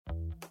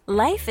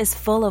Life is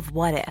full of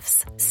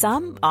what-ifs.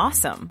 Some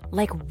awesome,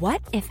 like what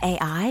if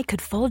AI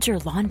could fold your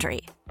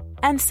laundry?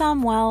 And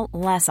some, well,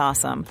 less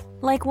awesome,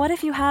 like what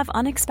if you have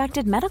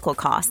unexpected medical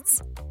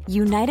costs?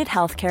 United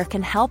Healthcare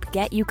can help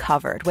get you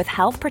covered with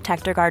Health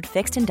Protector Guard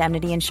fixed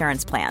indemnity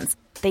insurance plans.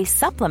 They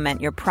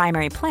supplement your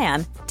primary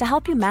plan to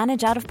help you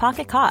manage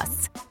out-of-pocket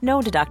costs.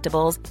 No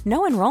deductibles,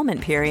 no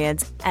enrollment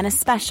periods, and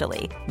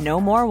especially no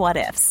more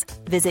what-ifs.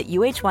 Visit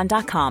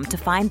uh1.com to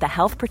find the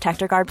Health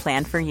Protector Guard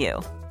plan for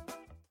you.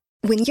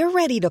 When you're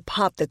ready to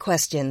pop the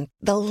question,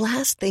 the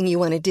last thing you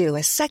want to do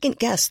is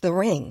second-guess the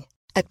ring.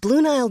 At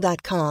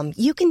BlueNile.com,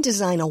 you can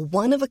design a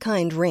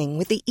one-of-a-kind ring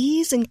with the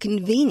ease and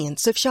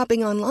convenience of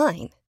shopping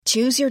online.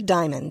 Choose your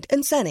diamond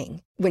and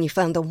setting. When you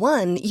find the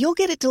one, you'll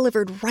get it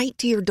delivered right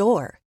to your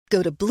door.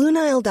 Go to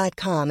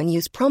BlueNile.com and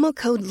use promo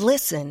code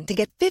LISTEN to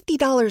get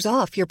 $50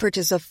 off your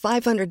purchase of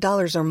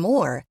 $500 or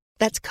more.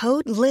 That's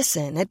code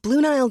LISTEN at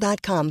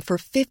BlueNile.com for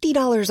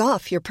 $50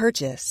 off your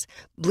purchase.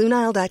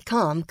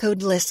 BlueNile.com,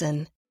 code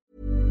LISTEN.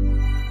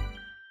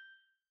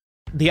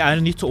 Det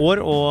nytt år,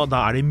 og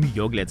da det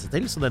mye å glede seg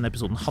til, så denne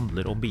episoden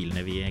handler om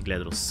bilene vi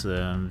gleder oss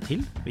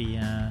til. Vi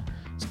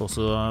skal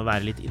også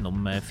være litt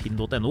innom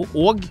finn.no,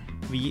 og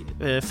vi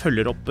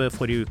følger opp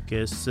forrige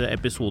ukes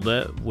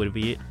episode hvor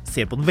vi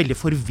ser på den veldig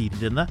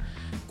forvirrende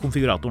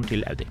konfiguratoren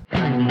til Audi.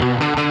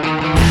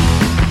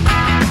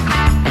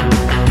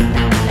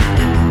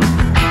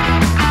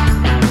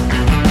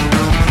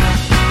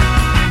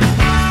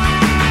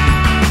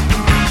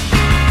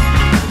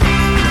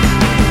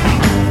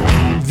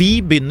 Vi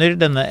begynner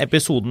denne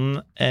episoden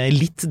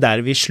litt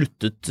der vi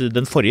sluttet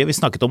den forrige. Vi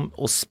snakket om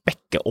å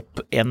spekke opp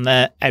en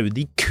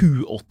Audi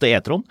Q8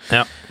 e-tron.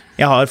 Ja.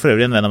 Jeg har for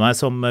øvrig en venn av meg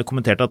som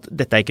kommenterte at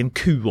dette ikke en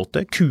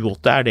Q8.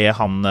 Q8 det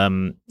han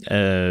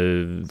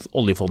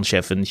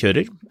oljefondsjefen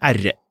kjører.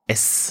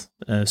 RS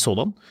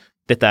sådan.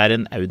 Dette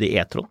en Audi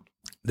e-tron.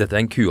 Dette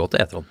en Q8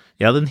 e-tron?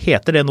 Ja, den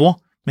heter det nå,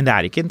 men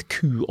det ikke en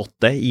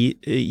Q8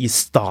 i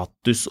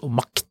status og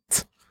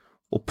makt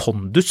og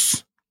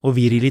pondus og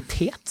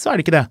virilitet, så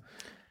det ikke det.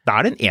 Da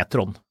det en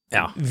e-tron.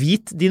 Ja.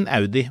 Vit din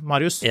Audi,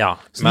 Marius. Ja,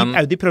 så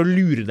Audi prøver å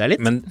lure deg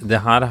litt. Men det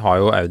her har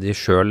jo Audi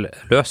selv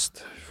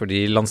løst, for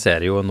de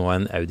lanserer jo nå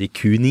en Audi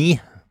Q9.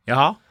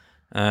 Jaha.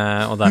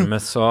 Og dermed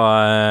så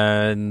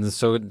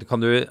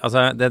kan du,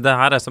 altså det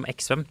her som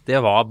X5, det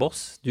var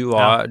boss. Du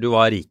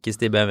var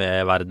rikest i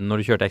BMW-verden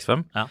når du kjørte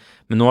X5. Ja.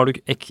 Men nå har du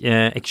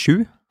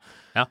X7.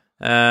 Ja.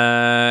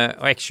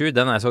 Og X7,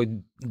 den så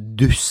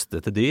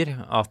dustete dyr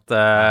at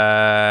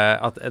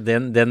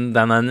den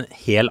en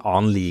hel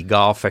annen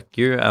liga av fuck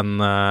you enn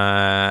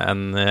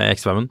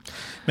X5-en.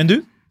 Men du,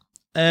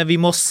 vi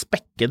må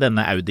spekke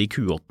denne Audi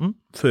Q8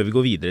 før vi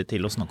går videre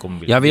til å snakke om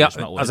biler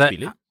som årets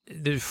biler.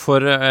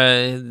 For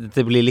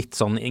det blir litt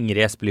sånn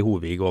Ingrid Espelid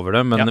Hovig over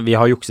det, men vi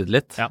har jukset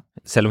litt,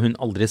 selv om hun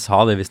aldri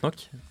sa det visst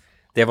nok.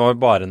 Det var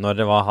bare når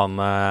det var han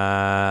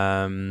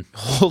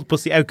holdt på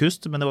å si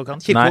August, men det var ikke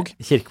han. Kirkevåg.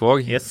 Nei,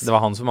 Kirkevåg. Yes. Det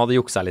var han som hadde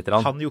jukset litt.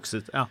 Han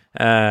jukset, ja.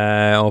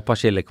 Og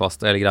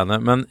persillekvast og hele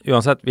greiene. Men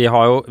uansett, vi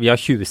har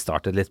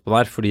 20-startet litt på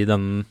der, fordi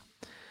den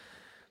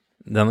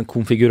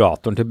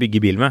konfiguratoren til å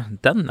bygge bil med,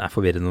 den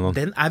forvirrende nå.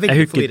 Den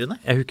veldig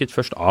forvirrende. Jeg hooket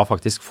først av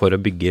faktisk for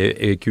å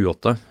bygge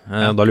Q8.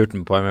 Da lurte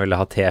vi på om jeg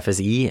ville ha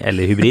TFSI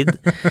eller hybrid.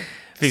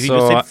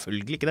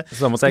 Selvfølgelig ikke det.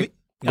 Så da måtte jeg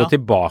gå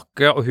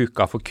tilbake og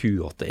hooke for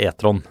Q8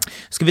 e-tron.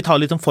 Skal vi ta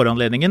litt om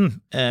foranledningen,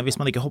 hvis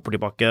man ikke hopper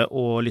tilbake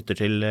og lytter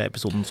til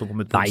episoden som kom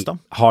ut på onsdag?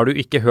 Nei, har du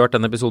ikke hørt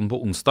den episoden på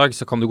onsdag,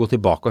 så kan du gå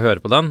tilbake og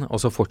høre på den, og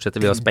så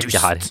fortsetter vi å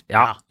spekke her.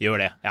 Ja,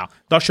 gjør det. Ja.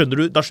 Da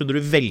skjønner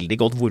du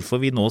veldig godt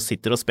hvorfor vi nå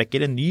sitter og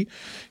spekker en ny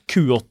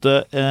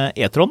Q8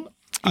 e-tron.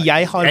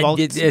 Jeg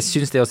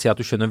synes det å si at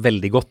du skjønner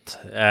veldig godt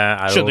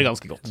skjønner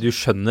ganske godt. Du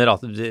skjønner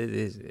at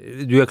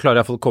du klarer i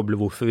hvert fall å koble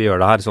hvorfor vi gjør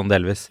det her sånn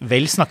delvis.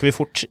 Vel snakker vi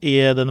fort i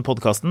denne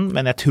podcasten,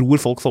 men jeg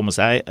tror folk får med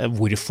seg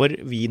hvorfor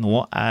vi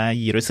nå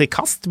gir oss i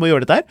kast med å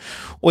gjøre dette her.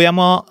 Og jeg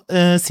må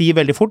si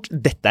veldig fort,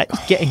 dette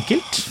ikke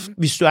enkelt.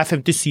 Hvis du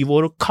 57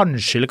 år og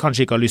kanskje eller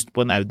kanskje ikke har lyst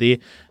på en Audi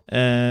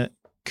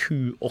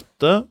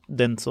Q8,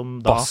 den som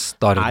da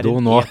Bastardo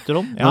en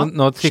e-tron.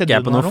 Nå trykker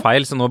jeg på noe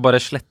feil, så nå bare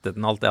slettet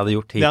den alt jeg hadde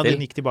gjort hittil. Ja,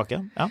 den gikk tilbake,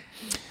 ja.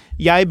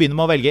 Jeg begynner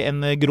med å velge en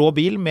grå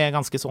bil med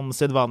ganske sånn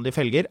sedvanlige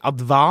felger.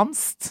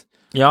 Advanced.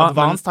 Ja,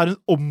 Advanced har en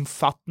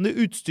omfattende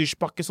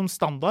utstyrspakke som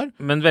standard.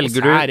 Men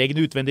velger du... Og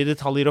særegne utvendige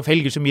detaljer og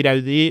felger som gir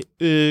Audi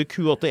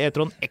Q8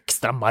 e-tron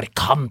ekstra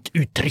markant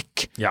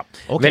uttrykk. Ja.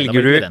 Okay,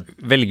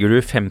 velger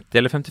du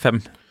 50 eller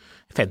 55?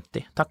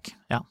 50, takk.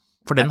 Ja.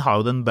 For den har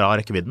jo den bra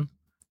rekkevidden.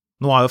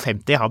 Nå har jo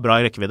 50 bra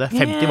rekkevidde.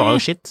 50 var jo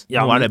shit.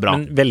 Nå det bra.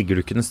 Men velger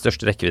du ikke den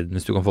største rekkevidden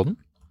hvis du kan få den?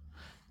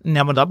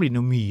 Ja, men da blir den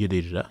jo mye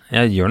dyrere.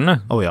 Ja, gjør den det?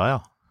 Ja.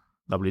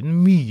 Da blir den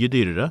mye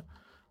dyrere.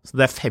 Så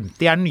det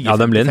 50 den nye 55. Ja,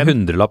 den blir en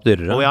 100-lapp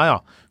dyrere. Ja.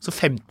 Så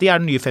 50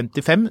 den nye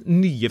 55.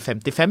 Nye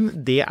 55,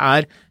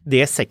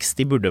 det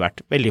 60 burde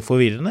vært. Veldig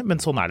forvirrende,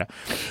 men sånn det.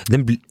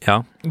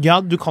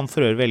 Ja, du kan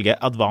for øvrig velge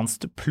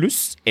Advanced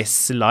Plus,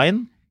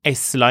 S-Line,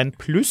 S-Line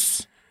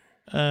Plus,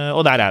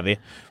 og der vi.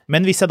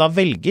 Men hvis jeg da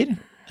velger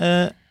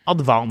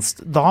advanced,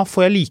 da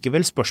får jeg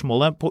likevel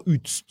spørsmålet på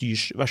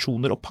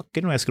utstyrsversjoner og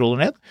pakker når jeg scroller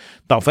ned.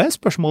 Da får jeg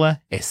spørsmålet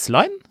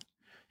S-Line.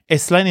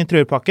 S-Line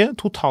interiørpakke,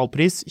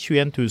 totalpris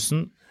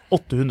 21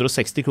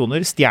 860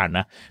 kroner,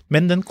 stjerne.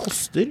 Men den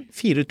koster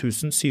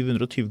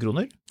 4720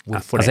 kroner.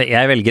 Hvorfor det? Altså,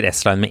 jeg velger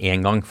S-Line med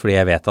en gang, fordi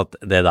jeg vet at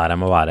det der jeg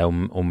må være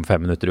om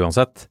 5 minutter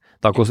uansett.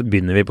 Da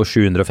begynner vi på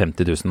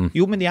 750 000.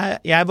 Jo, men jeg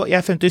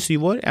er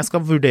 57 år. Jeg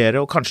skal vurdere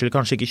å kanskje eller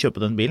kanskje ikke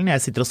kjøpe den bilen.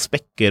 Jeg sitter og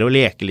spekker og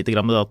leker litt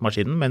med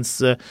datamaskinen, mens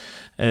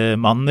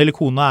mannen eller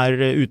kona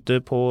er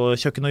ute på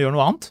kjøkkenet og gjør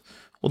noe annet.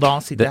 Og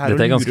da sitter jeg her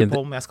og lurer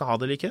på om jeg skal ha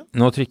det eller ikke.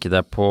 Nå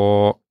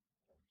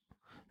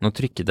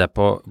trykket jeg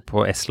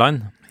på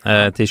S-Line.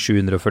 Til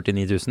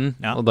 749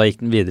 000, og da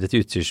gikk den videre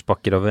til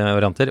utstyrspakker og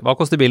varianter. Hva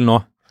koster bilen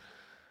nå?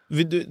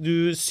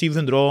 Du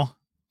 700...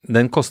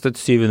 Den kostet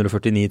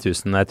 749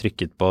 000 jeg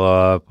trykket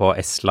på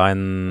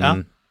S-Line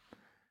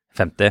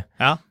 50.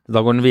 Ja. Da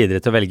går den videre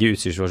til å velge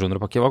utstyrsversjoner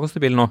og pakker. Hva koster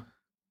bilen nå?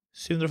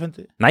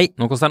 750. Nei,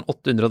 nå koster den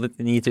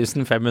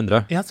 899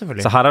 500. Ja,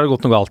 selvfølgelig. Så her har det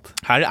gått noe galt.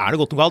 Her er det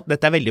gått noe galt.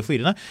 Dette er veldig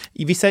forvirrende.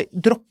 Hvis jeg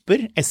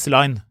dropper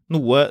S-Line,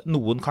 noe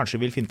noen kanskje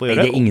vil finne på å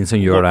gjøre, det er ingen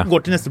som gjør det.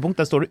 Går til neste punkt,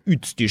 der står det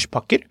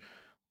utstyrspakker.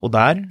 Og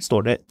der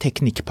står det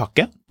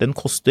teknikkpakke. Den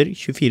koster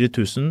 24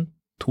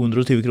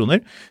 220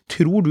 kroner.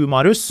 Tror du,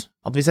 Marius,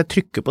 at hvis jeg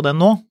trykker på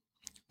den nå,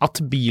 at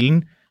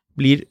bilen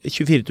blir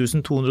 24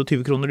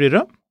 220 kroner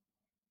dyrere?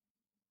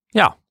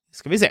 Ja.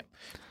 Skal vi se.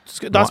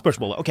 Da er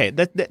spørsmålet. Ok,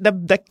 det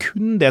er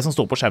kun det som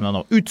står på skjermen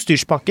nå.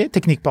 Utstyrspakke,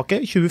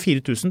 teknikkpakke,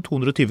 24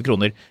 220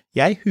 kroner.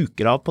 Jeg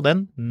huker av på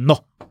den nå.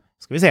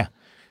 Skal vi se.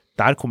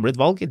 Der kommer det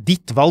et valg.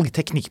 Ditt valg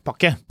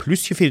teknikkpakke,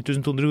 pluss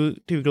 24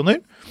 220 kroner.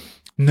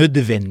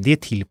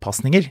 Nødvendige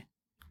tilpasninger.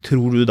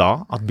 Tror du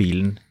da at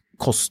bilen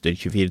koster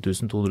 24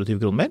 220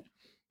 kroner mer?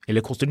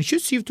 Eller koster den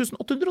 27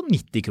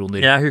 890 kroner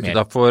mer? Jeg huket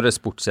da for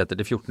sportsseter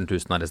til 14 000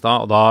 her i sted,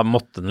 og da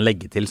måtte den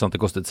legge til sånn at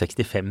det kostet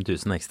 65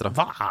 000 ekstra.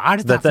 Hva er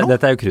dette for noe?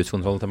 Dette er jo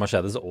cruisekontrollen til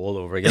Mercedes all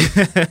over again.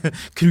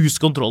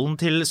 Cruisekontrollen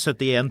til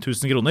 71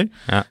 000 kroner?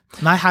 Ja.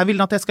 Nei, her vil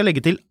den at jeg skal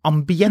legge til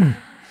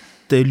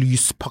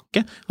ambientelyspakk.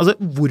 Altså,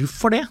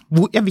 hvorfor det?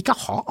 Jeg vil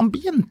ikke ha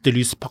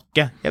ambientelyspakk.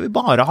 Jeg vil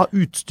bare ha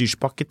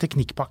utstyrspakke,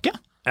 teknikkpakke.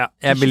 Ja,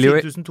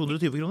 24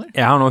 220 kroner.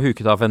 Jeg har nå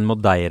huket av en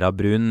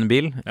Madeira-brun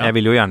bil. Ja. Jeg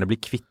vil jo gjerne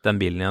bli kvitt den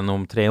bilen igjen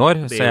om 3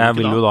 år, så jeg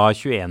vil jo da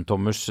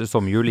 21-tommers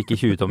sommerhjul,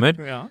 ikke 20-tommer.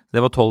 Ja. Det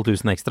var 12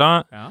 000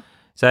 ekstra. Ja.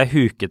 Så jeg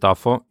huket av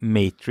for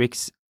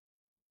Matrix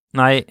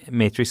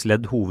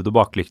LED hoved- og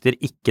baklykter,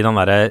 ikke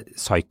den der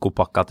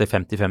Psycho-pakka til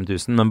 55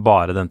 000, men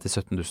bare den til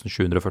 17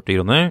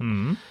 740 kroner.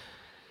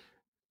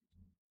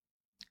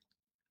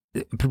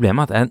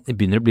 Problemet er at jeg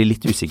begynner å bli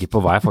litt usikker på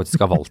hva jeg faktisk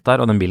har valgt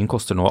der, og den bilen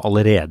koster nå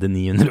allerede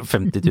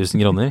 950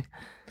 000 kroner.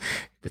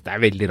 Dette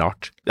er veldig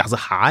rart. Altså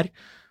her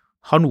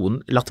har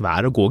noen latt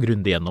være å gå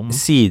grundig gjennom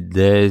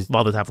hva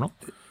dette er for noe.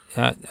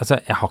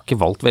 Jeg har ikke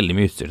valgt veldig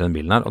mye utstyr til den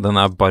bilen her, og den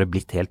er bare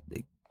blitt helt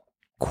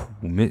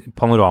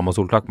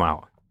panoramasoltak må jeg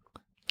ha.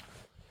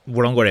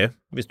 Hvordan går det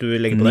hvis du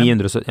legger på det?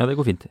 970, ja det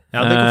går fint.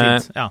 Ja, det går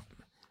fint, ja.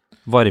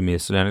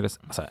 Varmeisolerende,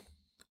 altså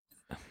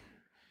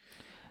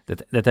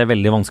Dette er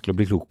veldig vanskelig å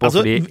bli klok på,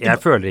 altså, fordi jeg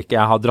føler ikke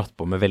jeg har dratt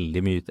på med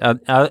veldig mye.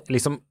 Jeg har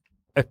liksom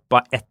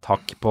uppa ett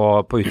hakk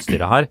på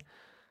utstyret her,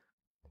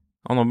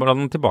 og nå ble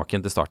den tilbake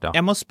igjen til start, ja.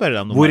 Jeg må spørre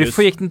deg om noe,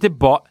 Hvorfor gikk den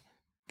tilbake?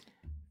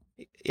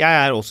 Jeg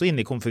er også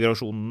inne i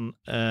konfigurasjonen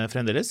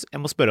fremdeles. Jeg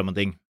må spørre om en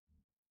ting.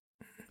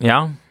 Ja.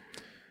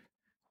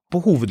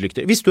 På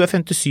hovedlykter, hvis du er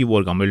 57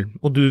 år gammel,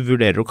 og du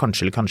vurderer å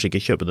kanskje eller kanskje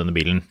ikke kjøpe denne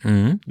bilen,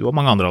 du har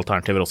mange andre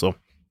alternativer også.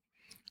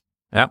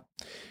 Ja.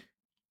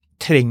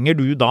 Trenger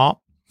du da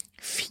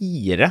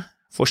 4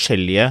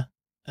 forskjellige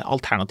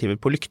alternativer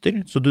på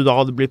lykter, så du da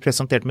hadde blitt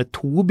presentert med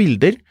 2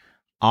 bilder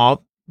av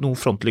noen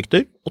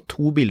frontlykter og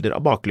 2 bilder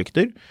av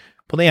baklykter.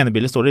 På det ene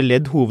bildet står det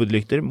LED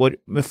hovedlykter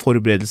med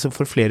forberedelse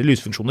for flere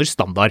lysfunksjoner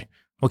standard.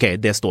 Ok,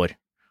 det står.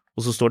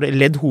 Og så står det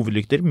LED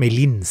hovedlykter med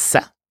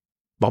linse.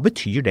 Hva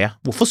betyr det?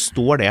 Hvorfor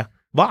står det?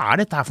 Hva er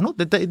dette her for noe?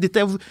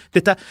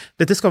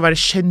 Dette skal være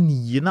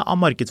geniene av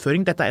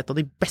markedsføring. Dette er et av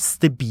de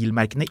beste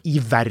bilmerkene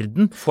i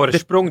verden.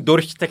 Forsprung,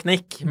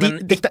 dorkteknikk,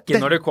 men ikke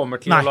når det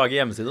kommer til å lage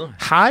hjemmesider.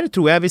 Her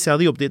tror jeg, hvis jeg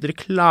hadde jobbet i et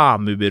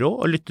reklamebyrå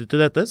og lyttet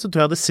til dette, så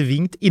tror jeg hadde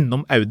svingt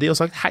innom Audi og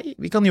sagt, hei,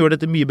 vi kan gjøre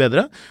dette mye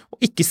bedre,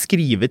 og ikke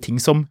skrive ting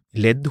som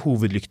LED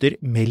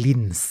hovedlykter med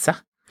linse.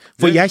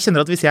 For jeg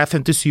kjenner at hvis jeg er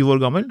 57 år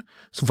gammel,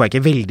 så får jeg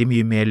ikke veldig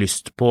mye mer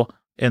lyst på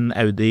en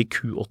Audi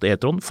Q8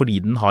 e-tron,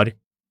 fordi den har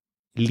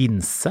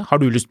linse. Har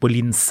du lyst på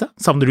linse?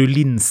 Savner du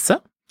linse?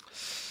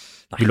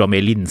 Vil du ha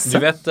mer linse? Du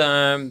vet,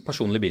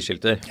 personlige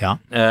bilskilter. Ja.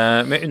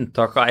 Med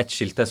unntak av et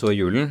skilt jeg så i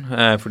julen,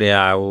 fordi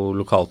jeg er jo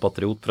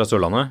lokalpatriot fra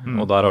Sørlandet,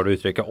 og der har du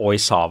uttrykket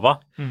Oisava,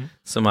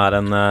 som er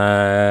en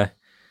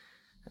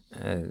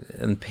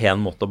pen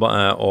måte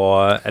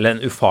eller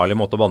en ufarlig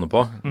måte å banne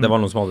på. Det var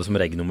noen som hadde som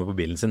regnummer på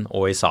bilen sin,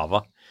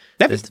 Oisava.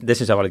 Det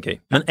synes jeg var litt gøy.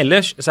 Men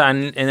ellers så er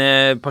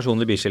en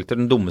personlig bilskilter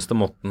den dummeste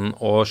måten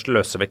å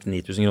sløse vekk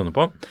 9.000 kroner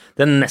på.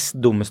 Den nest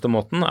dummeste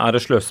måten er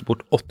å sløse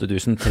bort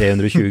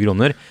 8.320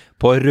 kroner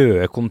på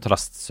røde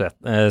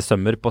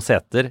kontrastsømmer på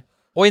seter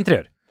og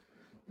interiør.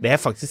 Det er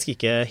jeg faktisk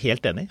ikke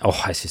helt enig i.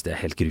 Jeg synes det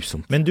er helt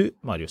grusomt. Men du,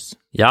 Marius,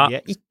 Ja. vi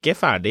er ikke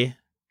ferdig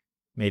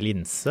med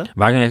linse.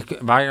 Hver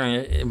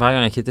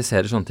gang jeg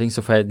kritiserer sånne ting,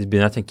 så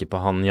begynner jeg å tenke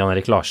på han Jan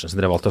Erik Larsen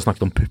som drev alltid og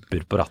snakket om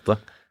pupper på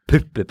rattet.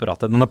 Pupper på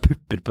rattet, noen har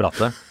pupper på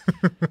rattet.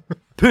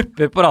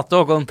 Pupper på rattet,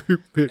 Håkon.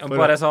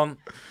 Bare sånn,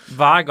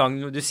 hver gang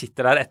du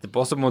sitter der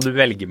etterpå, så må du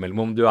velge mellom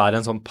om du er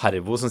en sånn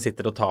pervo som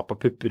sitter og tar på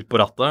pupper på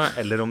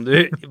rattet, eller om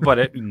du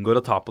bare unngår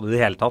å ta på det i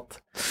det hele tatt.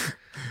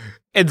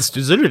 Jeg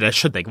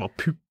skjønte ikke hva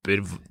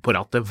pupper på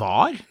rattet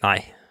var. Nei.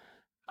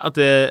 At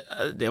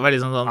det var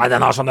liksom sånn... Nei,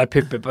 den har sånne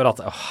pupper på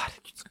rattet.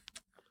 Herregud.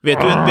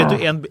 Vet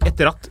du et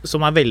ratt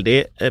som er veldig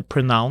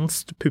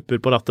pronounced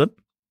pupper på rattet?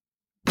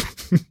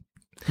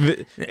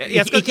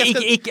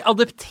 Ikke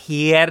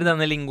adopter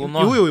denne lingoen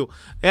nå. Jo.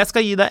 Jeg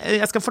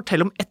skal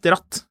fortelle om et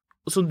ratt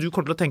som du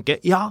kommer til å tenke,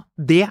 ja,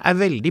 det er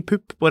veldig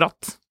pupp på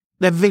ratt.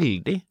 Det er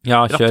veldig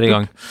Ja, kjør i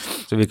gang,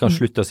 så vi kan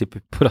slutte å si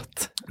pupp på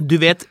ratt. Du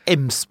vet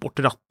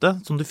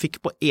M-Sport-rattet som du fikk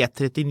på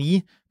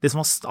E39, det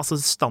som var altså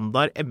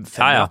standard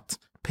M5-ratt,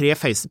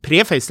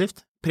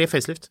 pre-facelift.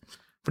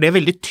 For det er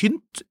veldig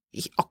tynt,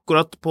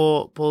 akkurat på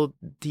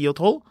 10 og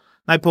 12.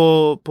 Nei, på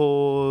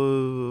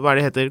hva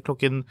det heter,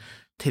 klokken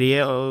 3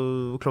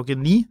 og klokken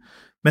 9,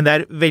 men det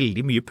er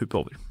veldig mye pupp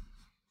over.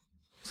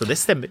 Så det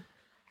stemmer.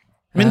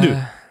 Men du,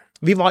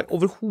 vi var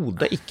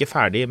overhodet ikke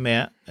ferdig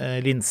med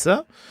linse.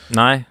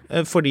 Nei.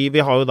 Fordi vi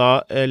har jo da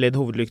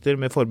LED-hovedlykter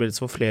med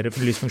forberedelse for flere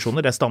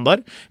lysfunksjoner, det er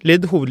standard.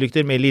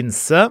 LED-hovedlykter med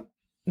linse,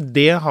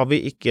 det har vi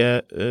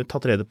ikke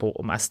tatt rede på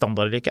om er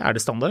standard eller ikke. Er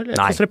det standard,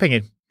 eller koster det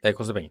penger? Det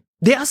koster penger.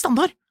 Det er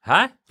standard!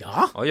 Hæ?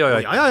 Ja. Oi.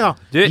 Ja.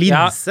 Du,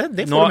 linse,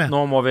 det får du med.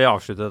 Nå må vi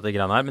avslutte dette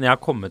greiene her, men jeg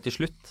har kommet til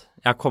slutt.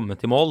 Jeg har kommet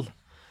til mål.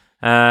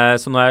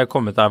 Så nå har jeg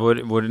kommet der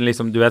hvor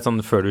liksom, du vet sånn,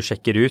 før du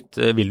sjekker ut,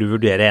 vil du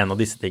vurdere en av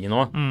disse tingene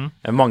nå.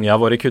 Mange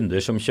av våre kunder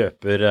som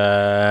kjøper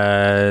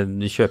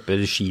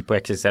ski på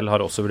XXL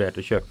har også vurdert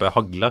å kjøpe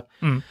hagle.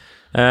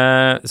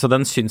 Så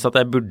den syns at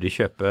jeg burde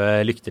kjøpe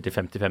lykter til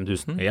 55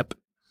 000. Jep.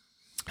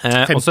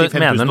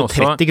 55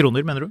 030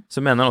 kroner, mener du?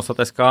 Så mener den også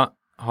at jeg skal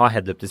ha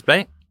head-up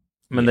display,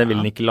 men det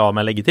vil den ikke la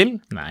meg legge til.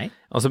 Nei.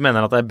 Og så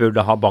mener den at jeg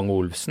burde ha Bang &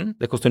 Olufsen.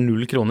 Det koster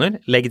 0 kroner.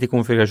 Legge til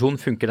konfigurasjon,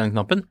 funker den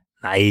knappen?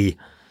 Nei.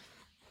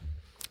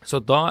 Så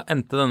da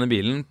endte denne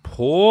bilen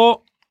på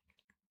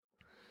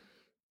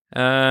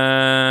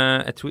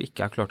jeg tror ikke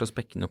jeg har klart å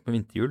spekke den opp med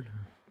vinterhjul.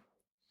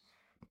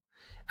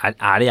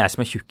 Er det jeg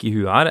som er tjukk i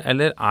huet her,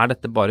 eller er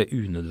dette bare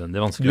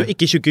unødvendig vanskelig? Du er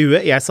ikke tjukk i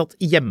huet. Jeg satt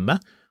hjemme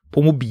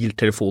på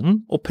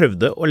mobiltelefonen og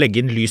prøvde å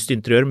legge inn lyst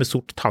interiør med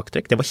sort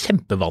taktrekk. Det var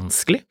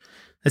kjempevanskelig.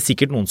 Det er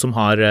sikkert noen som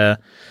har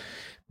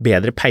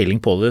bedre peiling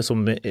på det, som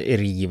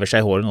river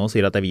seg i håret nå og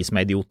sier at det er vi som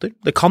er idioter.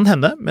 Det kan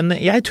hende, men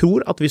jeg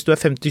tror at hvis du er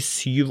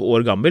 57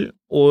 år gammel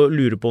og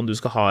lurer på om du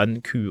skal ha en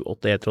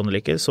Q8 e-tron eller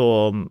ikke, så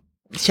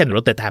kjenner du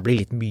at dette her blir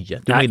litt mye.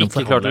 Jeg har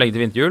ikke klart å legge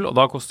til vinterhjul, og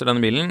da koster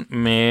denne bilen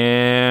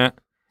med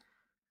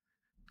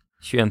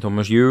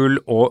 21-tommers hjul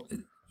og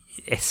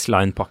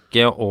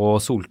S-Line-pakke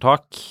og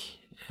soltak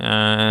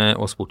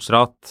og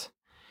sportsrat,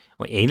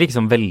 og egentlig ikke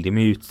sånn veldig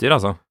mye utstyr,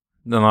 altså.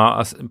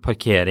 Denne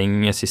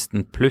parkering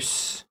assistant pluss,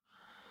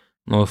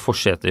 noen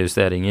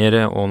forsetejusteringer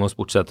og noen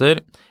sportseter.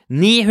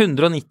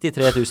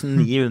 993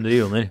 900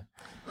 kroner.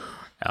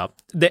 Ja,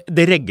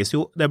 det regges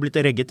jo, det er blitt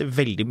regget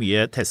veldig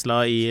mye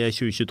Tesla i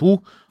 2022,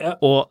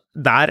 og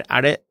der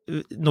er det,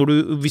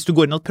 hvis du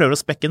går inn og prøver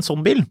å spekke en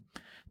sånn bil,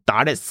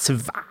 da er det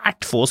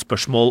svært få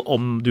spørsmål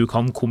om du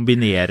kan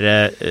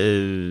kombinere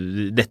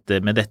dette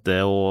med dette,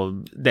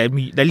 og det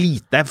er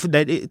lite,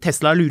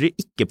 Tesla lurer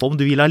ikke på om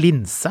du vil ha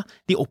linse,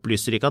 de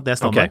opplyser ikke at det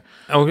er standard.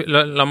 Okay.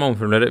 La meg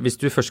omformulere, hvis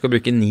du først skal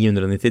bruke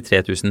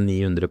 993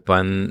 900 på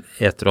en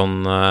e-tron,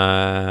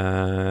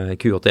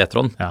 Q8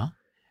 e-tron,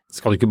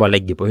 skal du ikke bare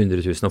legge på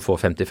 100 000 og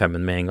få 55-en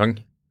med en gang?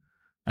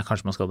 Ja,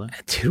 kanskje man skal det.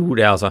 Jeg tror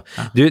det, altså.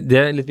 Ja. Du, det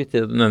er litt viktig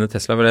å nevne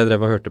Tesla, for jeg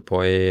drev og hørte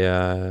på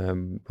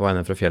på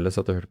veien fra fjellet,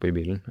 så at jeg hørte på i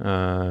bilen.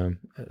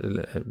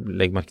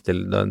 Legg merke til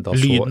lyden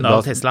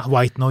av Tesla,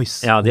 white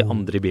noise. Ja, de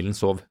andre i bilen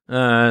sov.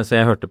 Så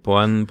jeg hørte på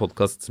en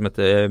podcast som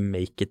heter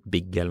Make It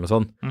Big, eller noe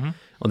sånt.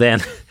 Og det er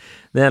en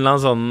eller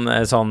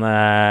annen sånn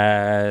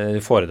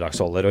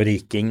foredragsholder og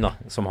riking da,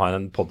 som har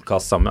en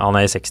podcast sammen, han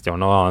er i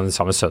 60-årene og han er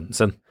sammen med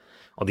sønnen sin.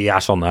 Og de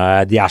er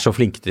så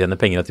flinke til å tjene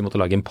penger at de måtte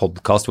lage en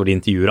podcast hvor de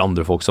intervjuer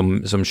andre folk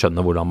som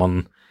skjønner hvordan man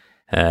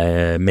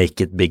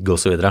make it big og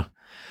så videre.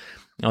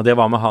 Og det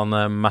var med han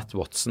Matt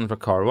Watson fra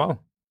Carwow.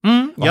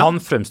 Og han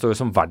fremstår jo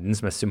som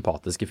verdens mest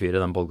sympatiske fyr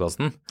i den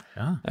podcasten.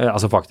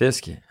 Altså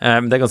faktisk. Det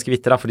er ganske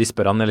vittig da, for de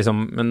spør han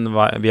liksom, men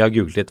vi har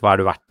googlet litt, hva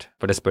er du verdt?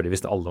 For det spør de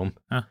visst alle om.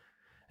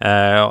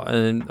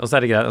 Og så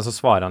er det greit, og så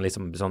svarer han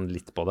liksom sånn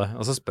litt på det.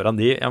 Og så spør han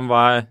de,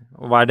 hva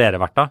er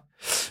dere verdt da?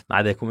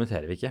 Nei, det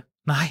kommenterer vi ikke.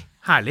 Nei,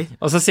 herlig.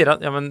 Og så sier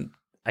han, ja, men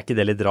er ikke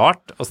det litt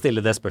rart å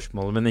stille det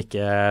spørsmålet, men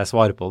ikke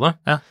svare på det?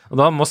 Ja. Og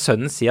da må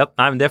sønnen si at,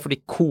 nei, men det er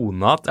fordi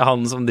kona til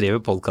han som driver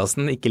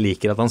podcasten ikke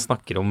liker at han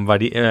snakker om hva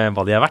de er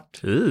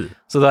verdt.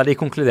 Så da er de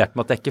konkludert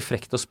med at det er ikke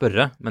frekt å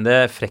spørre, men det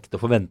er frekt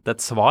å forvente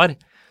et svar.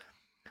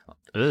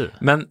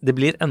 Men det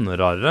blir enda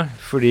rarere,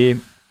 fordi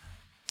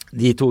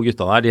De to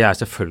gutta der, de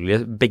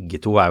selvfølgelig, begge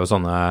to jo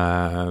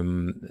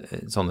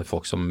sånne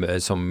folk som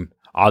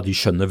de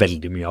skjønner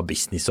veldig mye av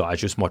business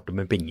og så smarte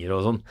med penger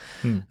og sånn.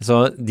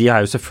 Så de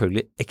jo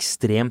selvfølgelig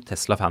ekstremt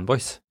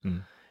Tesla-fanboys.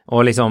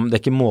 Og liksom,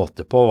 det ikke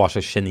måte på hva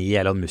slags geni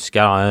Elon Musk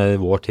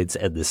vår tids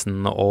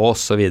Edison og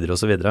så videre og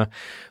så videre.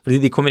 Fordi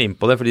de kommer inn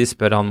på det, fordi de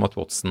spør han Matt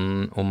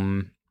Watson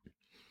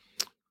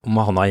om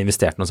han har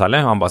investert noe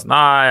særlig. Han bare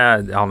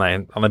nei,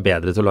 han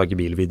bedre til å lage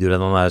bilvideoer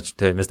enn han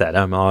til å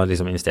investere, men han har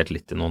liksom investert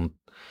litt i noen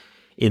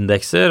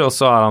indekser, og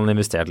så har han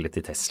investert litt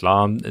i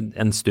Tesla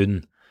en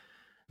stund.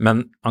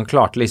 Men han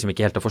klarte liksom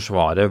ikke helt å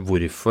forsvare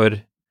hvorfor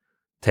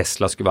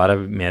Tesla skulle være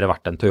mer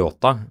verdt enn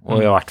Toyota,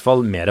 og i hvert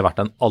fall mer verdt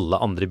enn alle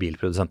andre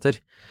bilprodusenter.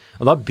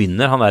 Og da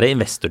begynner han der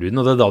investorluden,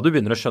 og det da du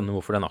begynner å skjønne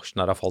hvorfor den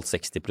aksjen har falt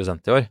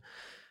 60% i år,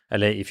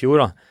 eller i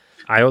fjor da,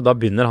 jo da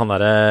begynner han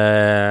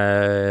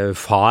der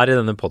far i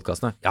denne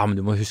podcasten. Ja, men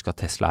du må huske at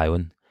Tesla jo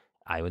en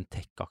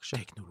tech-aksje.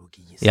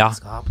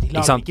 Teknologiselskap. De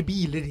lager ikke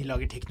biler, de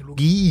lager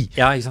teknologi.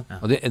 Ja, ikke sant?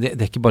 Og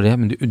det ikke bare det,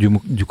 men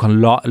du kan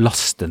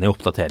laste ned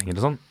oppdateringer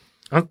og sånn.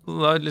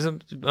 Da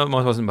liksom, man må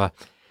bare,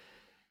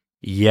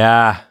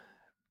 yeah,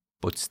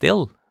 but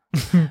still.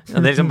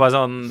 Det liksom bare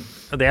sånn,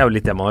 det jo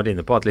litt det man har vært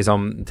inne på, at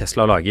liksom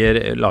Tesla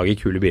lager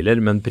kule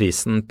biler, men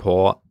prisen på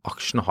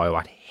aksjene har jo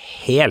vært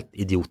helt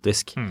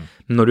idiotisk.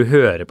 Når du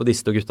hører på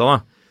disse to gutta da,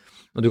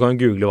 og du kan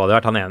google hva det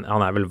har vært,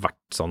 han vel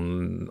verdt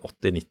sånn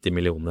 80-90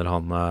 millioner,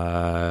 han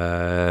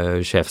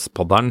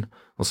sjefspodderen,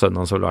 og sønnen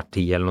hans har vært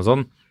 10 eller noe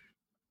sånt.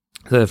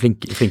 Så det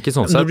flinke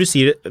sånn sett. Når du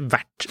sier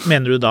verdt,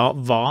 mener du da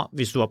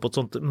hvis du var på et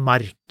sånt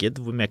marked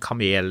med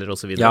kameler og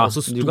så videre, og så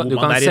sto man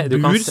der i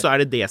en bur, så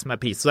det som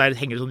pris, så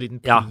henger det sånn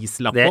liten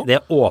prislapp på? Ja, det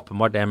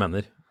åpenbart det jeg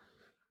mener.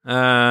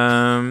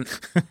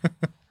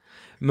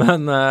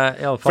 Men i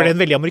alle fall... For det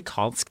en veldig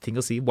amerikansk ting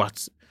å si,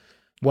 what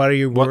are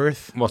you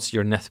worth? What's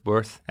your net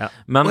worth? Ja.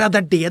 Men,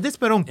 det det de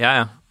spør om?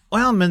 Ja.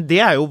 Men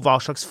det jo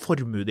hva slags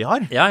formue de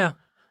har. Ja.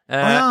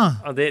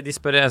 De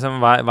spør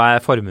hva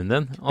formuen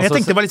din? Altså, jeg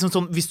tenkte det var liksom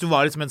sånn, hvis du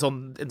var liksom en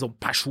sånn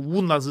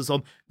person, altså sånn,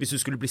 hvis du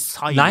skulle bli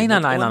signet.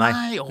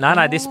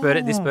 Nei, de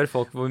spør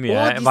folk hvor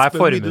mye, hva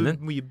formuen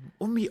din?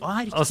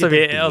 Og så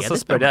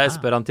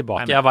spør han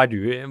tilbake,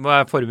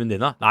 hva formuen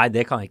din da? Nei,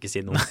 det kan jeg ikke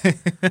si noe.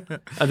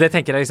 Det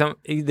tenker jeg liksom,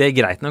 det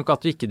greit nok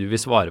at du vil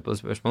svare på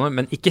det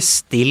spørsmålet, men ikke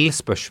still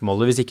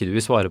spørsmålet hvis ikke du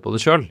vil svare på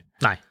det selv.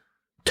 Nei.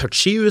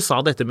 Touchy i USA,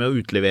 dette med å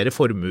utlevere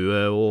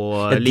formue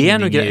og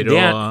ligninger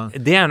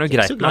det noe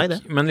greit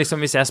nok, men liksom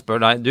hvis jeg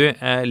spør deg,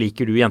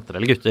 liker du jenter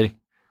eller gutter?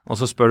 Og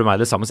så spør du meg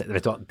det samme,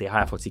 vet du hva, det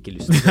har jeg faktisk ikke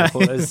lyst til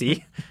å si.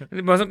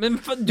 Men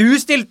du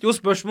stilte jo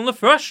spørsmålet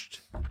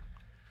først!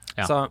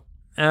 Ja. Så,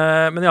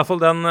 men i alle fall,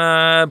 den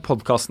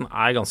podcasten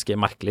ganske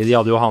merkelig. De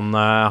hadde jo han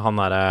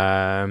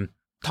der...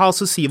 Ta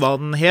oss og si hva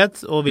den het,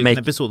 og hvilken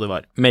episode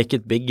var. Make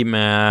It Big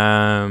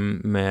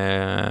med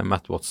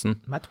Matt Watson.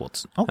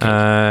 Ok.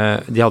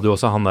 De hadde jo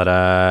også han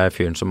der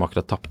fyren som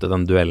akkurat tappte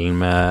den duellen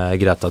med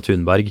Greta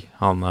Thunberg.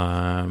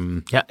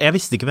 Jeg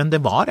visste ikke hvem det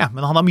var,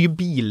 men han har mye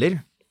biler.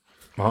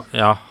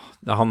 Ja,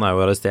 han jo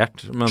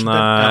arrestert. Men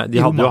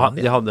de hadde hva han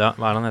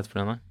heter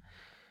for henne?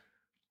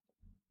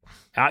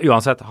 Ja,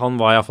 uansett, han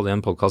var i hvert fall i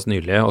en podcast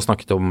nylig og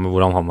snakket om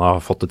hvordan han har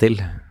fått det til.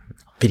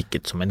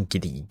 Virket som en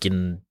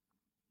gedigen...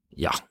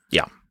 Ja.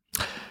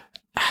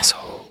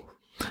 Asshole.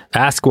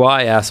 Ask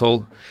why,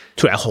 asshole.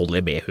 Tror jeg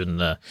holder med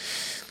hun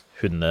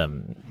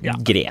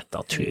Greta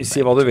Thunberg.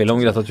 Si hva du vil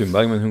om Greta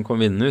Thunberg, men hun kom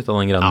vinnende ut av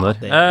den greien der.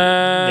 Det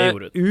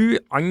gjorde hun.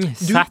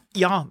 Uansett.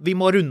 Vi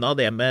må runde av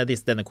det med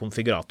denne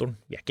konfiguratoren.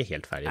 Vi ikke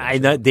helt ferdig. Nei,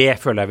 det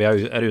føler jeg vi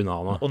har rundet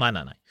av nå.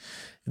 Nei.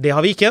 Det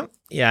har vi ikke.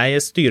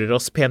 Jeg styrer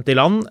oss pent i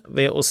land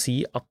ved å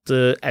si at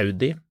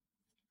Audi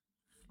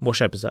må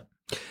skjerpe seg.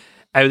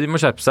 Audi må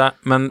skjerpe seg,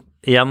 men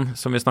igjen,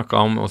 som vi snakket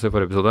om også i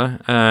forrige episode,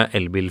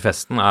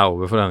 elbilfesten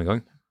over for denne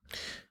gang.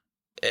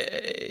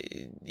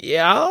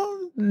 Ja,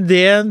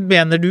 det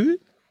mener du.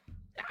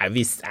 Er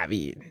vi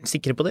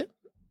sikre på det?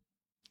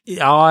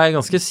 Ja, jeg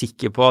ganske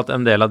sikker på at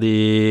en del av de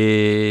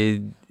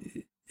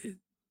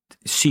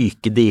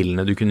syke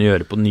dealene du kunne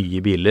gjøre på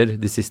nye biler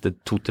de siste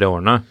 2-3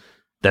 årene,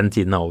 den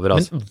tiden over.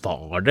 Altså. Men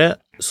var det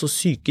så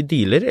syke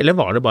dealer, eller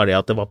var det bare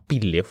det at det var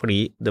billig fordi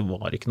det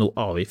var ikke noe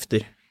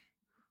avgifter?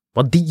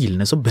 Var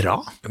dealene så bra?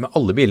 Ja, men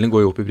alle bilene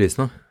går jo opp i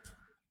prisene.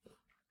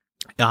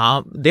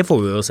 Ja, det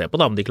får vi jo se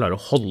på da, om de klarer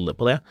å holde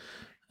på det.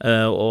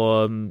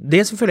 Og det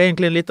selvfølgelig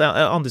egentlig en litt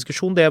annen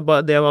diskusjon. Det jeg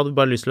hadde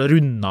bare lyst til å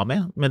runde av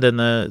med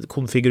denne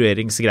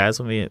konfigureringsgreia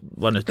som vi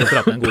var nødt til å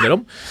prate en god del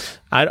om,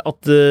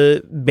 at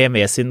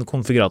BMW sin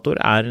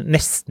konfigurator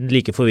nesten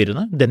like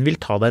forvirrende. Den vil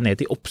ta deg ned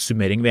til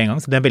oppsummering ved en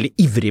gang, så den er veldig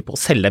ivrig på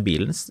å selge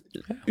bilen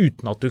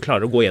uten at du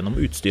klarer å gå gjennom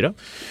utstyret.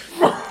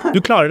 Du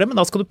klarer det, men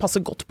da skal du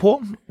passe godt på.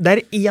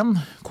 Det en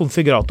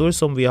konfigurator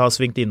som vi har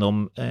svingt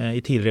innom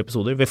i tidligere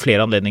episoder ved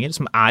flere anledninger,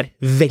 som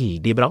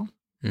veldig bra.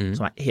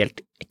 Som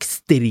helt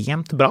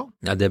ekstremt bra.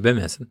 Ja, det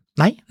BMW sin.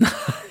 Nei.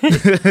 Nei,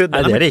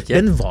 det det ikke.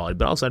 Den var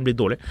bra, så den blir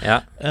dårlig.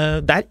 Ja.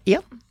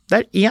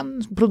 Det en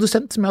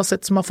produsent som jeg har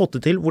sett som har fått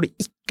det til, hvor det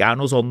ikke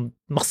noe sånn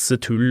masse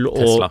tull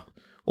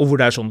og og hvor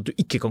det sånn at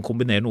du ikke kan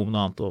kombinere noe med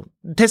noe annet.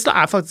 Og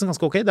Tesla faktisk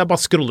ganske ok, det bare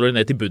scroller du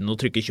ned til bunnen og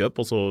trykker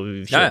kjøp, og så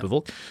kjøper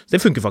folk. Så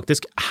det funker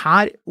faktisk.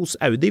 Her hos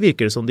Audi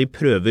virker det som de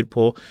prøver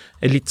på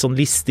litt sånn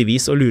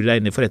listevis å lure deg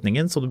inn i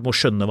forretningen, så du må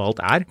skjønne hva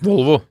alt er.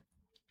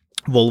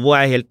 Volvo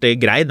helt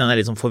grei, den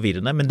litt sånn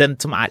forvirrende, men den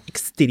som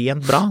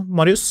ekstremt bra,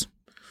 Marius,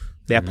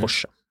 det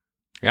Porsche.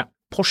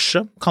 Porsche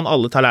kan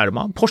alle ta lærdom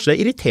av. Porsche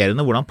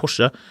irriterende hvordan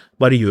Porsche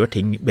bare gjør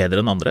ting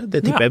bedre enn andre.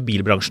 Det tipper jeg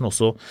bilbransjen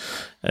også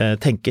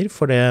tenker,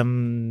 for det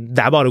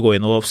bare å gå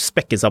inn og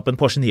spekke seg opp en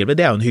Porsche 911.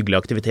 Det jo en hyggelig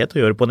aktivitet å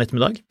gjøre på en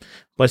ettermiddag.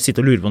 Bare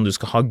sitte og lure på om du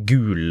skal ha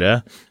gule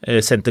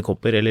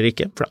senterkopper eller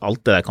ikke, for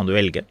alt det der kan du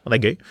velge, og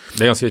det gøy.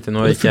 Det ganske viktig.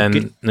 Nå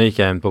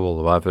gikk jeg inn på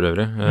Volvo her for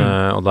øvrig,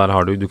 og der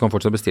har du kan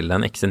fortsatt bestille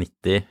en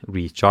XC90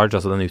 Recharge,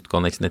 altså den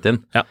utgående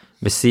XC90-en. Ja.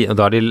 Og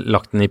da har de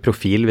lagt den i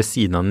profil ved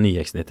siden av den nye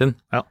XC90-en,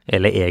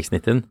 eller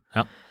EX90-en.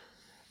 Ja.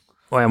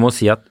 Og jeg må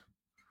si at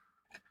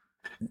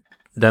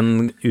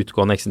den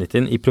utgående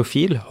XC90-en i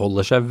profil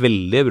holder seg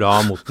veldig bra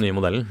mot den nye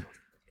modellen.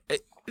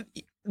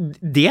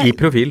 I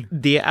profil.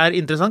 Det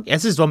interessant.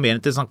 Jeg synes det var mer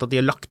interessant at de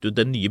har lagt ut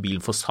den nye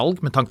bilen for salg,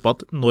 med tanke på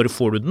at når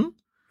får du den?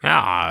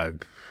 Ja,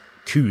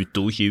 Q2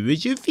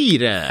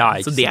 2024. Ja,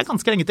 så det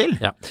ganske lenge til.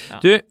 Ja.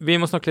 Du, vi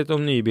må snakke litt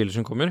om nye biler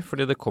som kommer,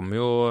 fordi det kommer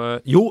jo...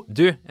 Jo,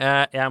 du,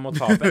 jeg må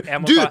ta opp...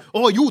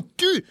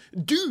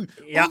 Du!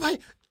 Ja. Nei!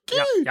 Du!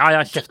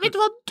 Ja, kjeften. Vet du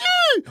hva,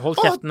 du! Hold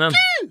kjeften din.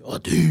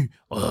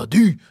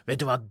 Du!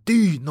 Vet du hva, du!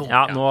 Nå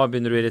nå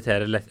begynner du å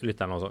irritere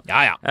lytterne også.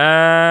 Ja.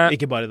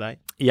 Ikke bare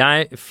deg.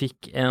 Jeg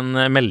fikk en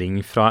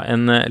melding fra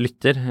en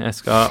lytter. Jeg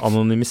skal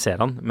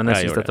anonymisere han, men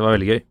jeg synes dette var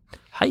veldig gøy.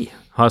 Hei,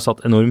 har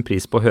satt enorm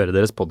pris på å høre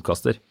deres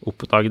podcaster.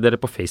 Oppdaget dere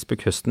på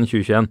Facebook høsten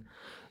 2021.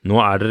 Nå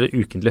dere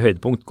ukentlig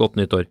høydepunkt. Godt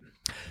nytt år.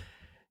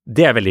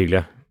 Det veldig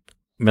hyggelig.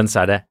 Men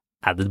så det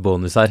added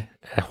bonus her.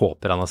 Jeg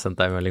håper han har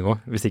sendt deg en melding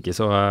også. Hvis ikke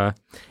så...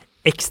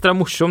 Ekstra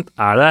morsomt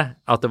det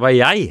at det var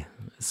jeg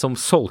som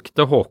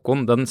solgte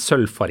Håkon den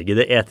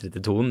sølvfargede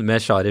E32-en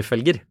med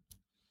Sharif-felger.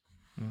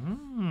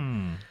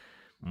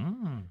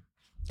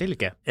 Det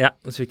liker jeg. Ja,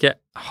 så fikk jeg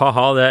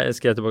jeg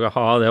skrev tilbake,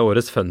 det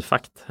årets fun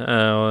fact,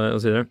 og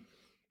så videre.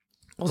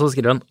 Og så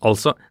skriver han,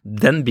 altså,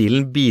 den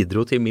bilen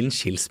bidro til min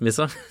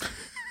skilsmisse.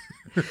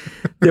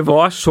 Det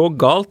var så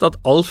galt at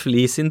Alf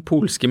Lie sin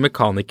polske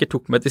mekaniker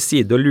tok meg til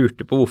side og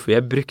lurte på hvorfor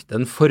jeg brukte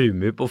en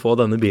formue på å få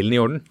denne bilen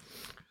i orden.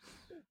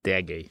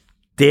 Det gøy.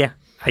 Det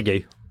gøy.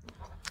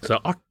 Så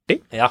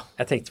artig. Ja,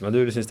 jeg tenkte meg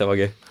du synes det var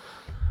gøy.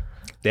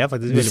 Det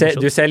faktisk veldig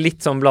morsomt. Du ser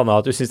litt sånn blandet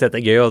at du synes dette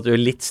gøy, og at du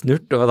litt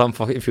snurt, og at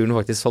fyren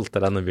faktisk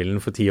solgte denne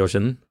bilen for 10 år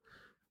siden.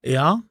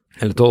 Ja.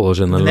 Eller 12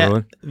 år siden, eller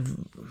noe.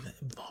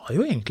 Jeg var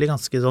jo egentlig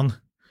ganske sånn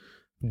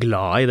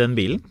glad i den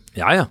bilen.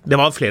 Ja. Det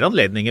var flere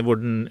anledninger hvor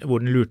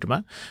den lurte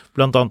meg.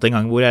 Blant annet en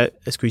gang hvor jeg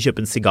skulle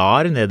kjøpe en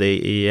sigar nede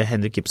i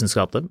Henrik Ibsens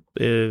gate.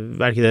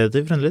 Hva det ikke det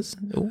heter, fremdeles?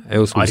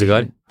 Jo,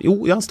 Solsigar. Jo,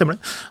 ja, stemmer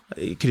det.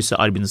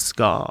 Krysset Arbins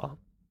gate.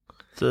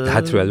 Det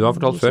her tror jeg du har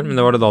fortalt før, men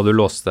det var det da du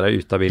låste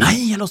deg ut av bilen?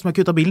 Nei, jeg låste meg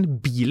ikke ut av bilen.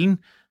 Bilen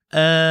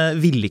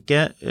ville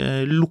ikke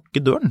lukke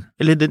døren.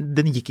 Eller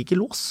den gikk ikke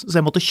i lås, så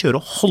jeg måtte kjøre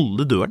og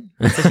holde døren.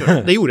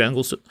 Det gjorde jeg en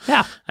god stund.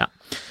 Ja.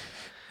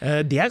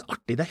 Det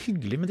artig, det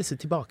hyggelig med disse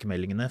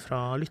tilbakemeldingene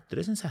fra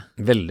lyttere, synes jeg.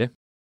 Veldig.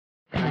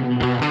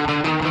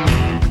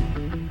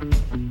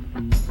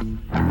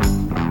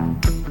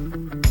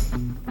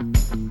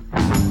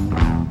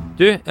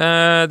 Du,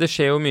 det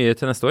skjer jo mye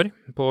til neste år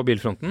på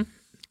bilfronten.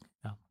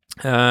 Ja.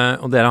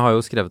 Og dere har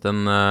jo skrevet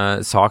en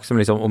sak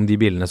som liksom, om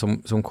de bilene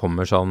som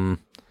kommer sånn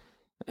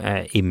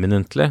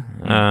imminently.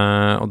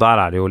 Og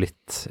der det jo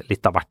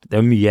litt av hvert.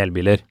 Det jo mye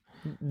elbiler.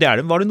 Det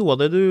det. Var det noe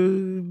av det du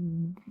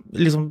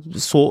liksom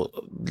så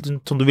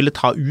som du ville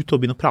ta ut og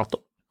begynne å prate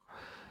om?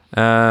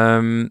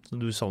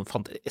 Som du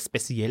fant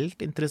spesielt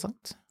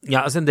interessant?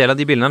 Ja, altså en del av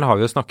de bilene har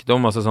vi jo snakket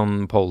om, altså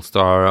sånn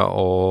Polestar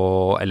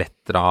og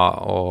Elettra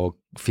og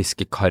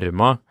Fisker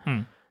Karma.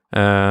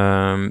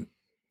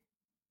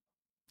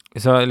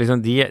 Så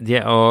liksom de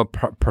og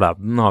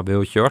Pladden har vi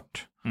jo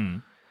kjørt.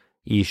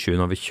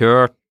 I7 har vi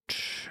kjørt.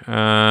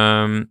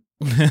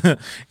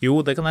 Jo,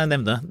 det kan jeg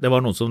nevne. Det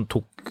var noen som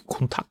tok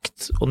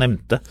kontakt og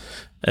nevnte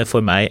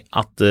for meg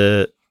at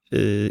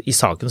i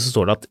saken så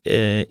står det at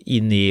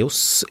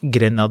Ineos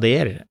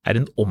Grenadier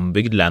en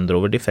ombygd Land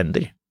Rover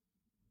Defender.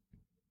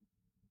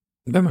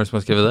 Hvem det som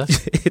har skrevet det?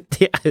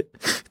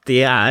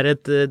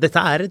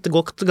 Dette et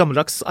godt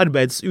gammeldags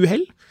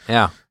arbeidsuhell.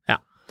 Ja.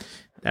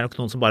 Det nok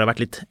noen som bare har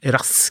vært litt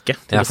raske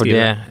til å skrive.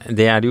 Ja, for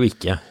det det jo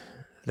ikke.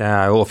 Det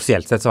jo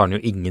offisielt sett så har den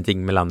jo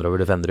ingenting med Land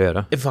Rover Defender å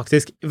gjøre.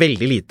 Faktisk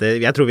veldig lite.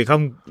 Jeg tror vi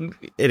kan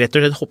rett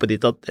og slett hoppe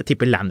dit at jeg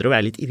tipper Land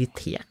Rover litt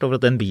irritert over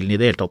at den bilen i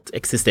det hele tatt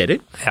eksisterer.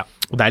 Ja.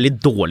 Og det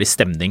litt dårlig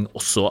stemning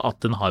også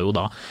at den har jo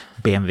da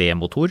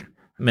BMW-motor,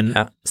 men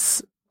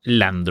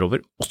Land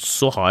Rover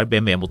også har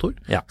BMW-motor.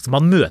 Ja. Så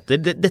man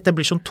møter, dette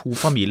blir som to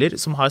familier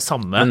som har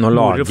samme... Men nå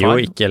lager jo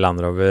ikke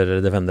Land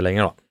Rover Defender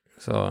lenger da,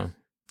 så...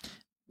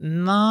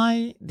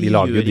 Nei, de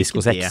lager jo Disco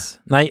 6.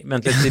 Nei,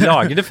 vent litt, de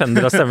lager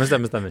Defender,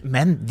 stemmer.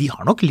 Men de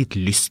har nok litt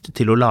lyst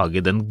til å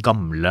lage den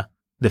gamle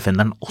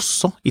Defenderen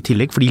også, i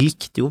tillegg, for de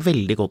likte jo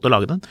veldig godt å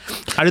lage den.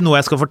 Det noe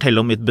jeg skal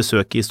fortelle om mitt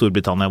besøk i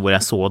Storbritannia, hvor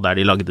jeg så der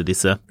de lagde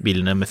disse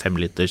bilene med 5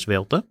 liters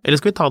V8?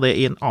 Eller skal vi ta det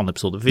i en annen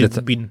episode? For vi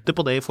begynte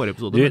på det i forrige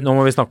episode. Nå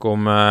må vi snakke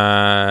om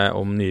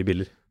nye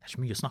biler. Det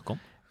så mye å snakke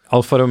om.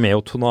 Alfa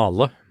Romeo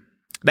Tonale.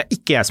 Det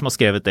ikke jeg som har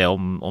skrevet det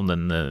om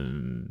den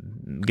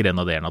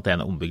grenaderen, at det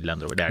en ombygd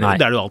Land Rover. Det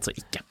er du altså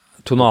ikke.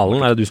 Tonalen,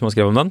 det du som har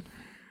skrevet om den?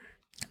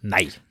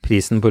 Nei.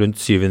 Prisen på rundt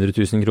 700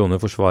 000 kroner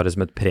forsvares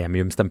med et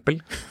premiumstempel.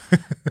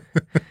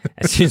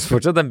 Jeg synes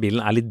fortsatt den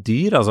bilen litt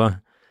dyr, altså.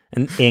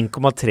 En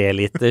 1,3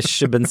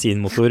 liters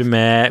bensinmotor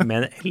med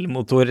en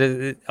elmotor.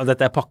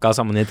 Dette pakket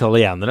sammen i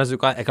italienere, så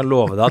jeg kan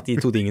love deg at de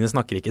to tingene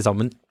snakker ikke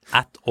sammen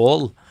at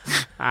all.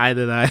 Nei,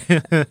 det der.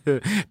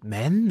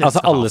 Men det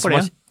altså, alle som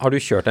har du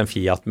kjørt en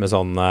Fiat med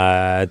sånn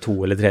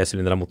 2- eller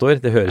 3-sylindret motor?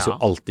 Det høres jo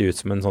alltid ut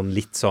som en sånn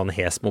litt sånn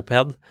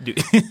hes-moped.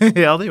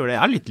 Ja, det gjør det.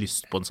 Jeg har litt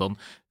lyst på en sånn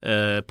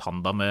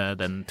Panda med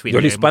den twin-motoren. Du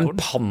har lyst på en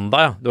Panda,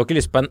 ja. Du har ikke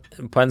lyst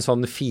på en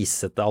sånn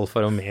fisete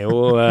Alfa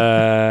Romeo.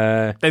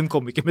 Den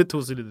kom ikke med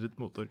 2-sylindret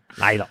motor.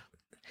 Neida.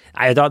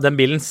 Nei, den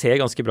bilen ser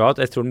ganske bra ut.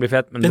 Jeg tror den blir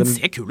fet. Men den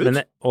ser kul ut.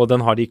 Og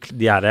den har de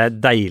her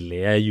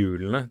deilige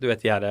hjulene. Du vet,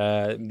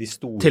 de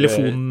store...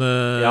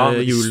 Telefonhjulene.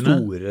 De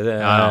store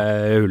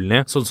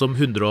hjulene. Sånn som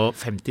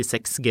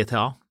 156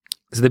 GTA.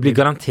 Så det blir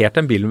garantert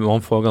en bil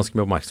man får ganske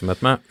mye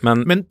oppmerksomhet med.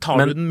 Men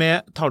tar du den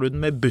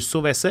med Busso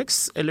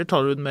V6, eller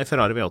tar du den med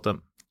Ferrari V8?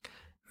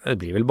 Det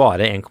blir vel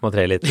bare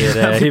 1,3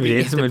 liter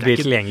hybrid som blir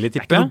tilgjengelig,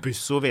 tipper jeg. Det ikke noe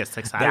Busso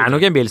V6 her. Det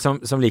nok en bil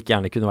som like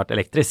gjerne kunne vært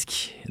elektrisk.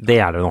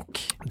 Det det nok.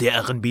 Det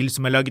en bil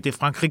som laget i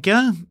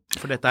Frankrike,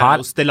 for dette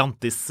jo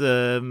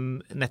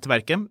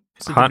Stellantis-nettverket.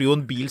 Så det blir jo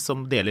en bil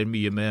som deler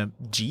mye med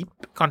Jeep,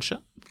 kanskje.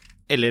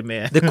 Eller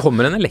med Det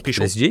kommer en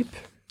elektrisk Jeep.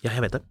 Ja,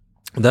 jeg vet det.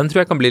 Den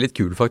tror jeg kan bli litt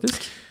kul,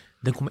 faktisk.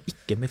 Den kommer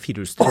ikke med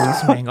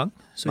firehjulstrekk med en gang,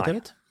 så vidt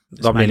jeg vet.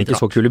 Da blir den ikke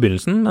så kul i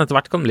begynnelsen, men etter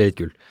hvert kan den bli litt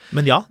kul.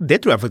 Men ja,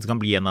 det tror jeg faktisk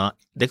kan bli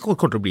det kommer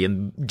til å bli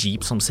en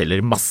Jeep som selger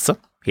masse,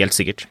 helt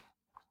sikkert.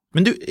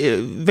 Men du,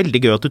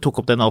 veldig gøy at du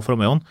tok opp den Alfa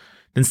Romeoen.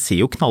 Den ser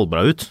jo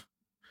knallbra ut.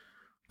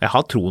 Jeg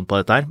har troen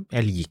på dette her.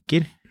 Vi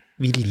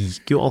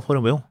liker jo Alfa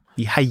Romeo.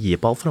 Vi heier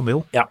på Alfa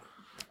Romeo. Ja.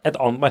 Et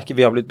annet merke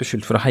vi har blitt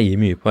beskyldt for å heie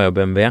mye på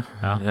BMW,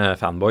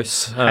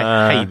 fanboys.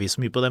 Heier vi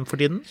så mye på dem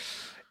for tiden?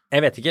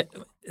 Jeg vet ikke.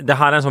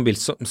 Det her en sånn bil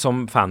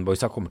som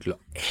fanboys har kommet til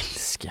å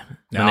elske.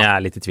 Men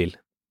jeg litt i tvil.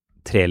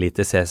 3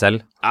 liter CSL.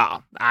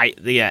 Ja, nei,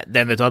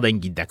 den vet du hva, den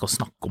gidder jeg ikke å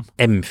snakke om.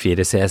 M4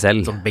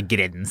 CSL. Sånn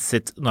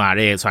begrenset. Nå så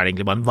det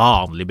egentlig bare en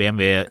vanlig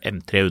BMW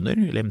M3 under,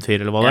 eller M4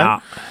 eller hva det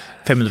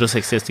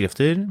 560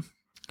 hestekrefter.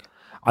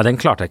 Ja, den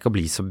klarte jeg ikke å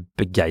bli så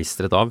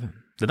begeistret av.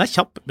 Den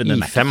kjapp, men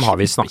den I5 har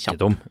vi snakket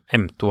om.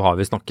 M2 har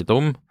vi snakket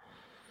om.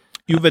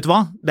 Jo, vet du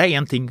hva? Det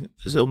en ting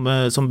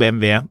som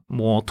BMW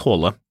må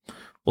tåle,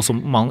 og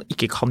som man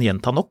ikke kan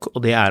gjenta nok,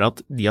 og det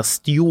at de har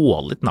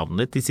stjålet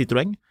navnet til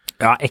Citroën.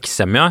 Ja,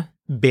 XM, ja.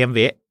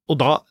 BMW, og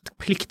da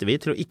plikter vi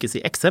til å ikke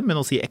si XM, men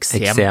å si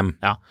XM.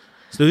 Ja.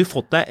 Så du har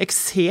fått deg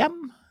XM.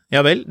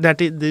 Ja vel,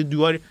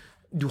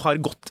 du har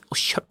gått og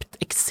kjøpt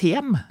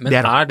XM. Men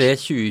det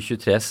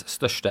 2023s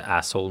største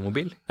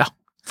asshole-mobil? Ja,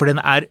 for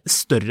den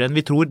større enn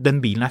vi tror. Den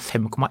bilen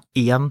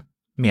 5,1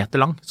 meter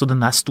lang, så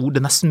den stor.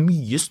 Den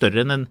mye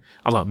større enn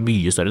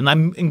mye større.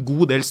 Den en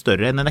god del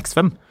større enn en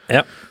X5.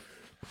 Ja.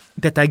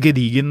 Dette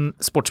gedigen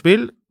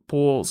sportsbil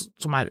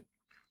som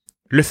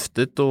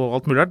løftet og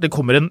alt mulig rart. Det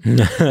kommer en...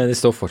 Det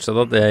står fortsatt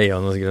at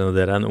Janos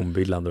Grenadier en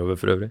ombygd Land Rover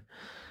for øvrig.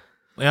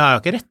 Jeg har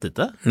ikke rettet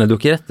det. Nei, du har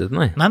ikke rettet det,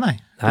 nei.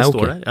 Nei, det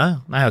står der.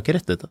 Ja. Nei, jeg har ikke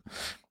rettet det.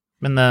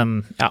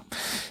 Men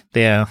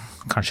det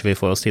kanskje vi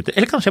får oss tid til.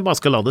 Eller kanskje jeg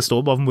bare skal la det stå,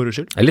 bare for moro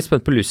skyld. Jeg litt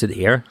spent på Lucid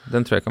Air.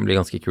 Den tror jeg kan bli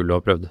ganske kul å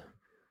ha prøvd.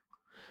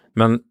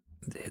 Men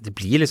det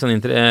blir litt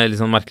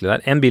sånn merkelig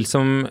der. En bil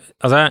som...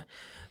 Altså,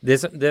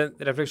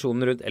 det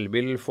refleksjonen rundt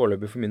elbil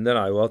foreløpig for min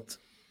del jo at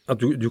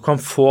du kan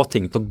få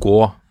ting til å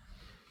gå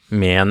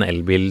med en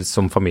elbil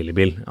som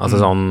familiebil. Altså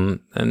en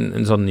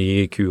sånn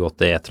ny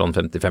Q8 e-tron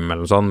 55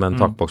 eller noe sånt med en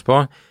takboks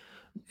på.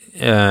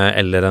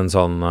 Eller en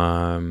sånn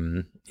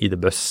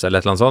ID-buss eller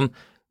et eller annet sånt.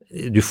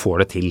 Du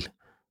får det til.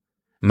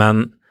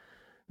 Men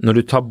når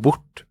du tar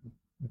bort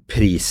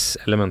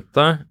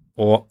priselementet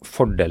og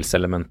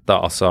fordelselementet,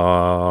 altså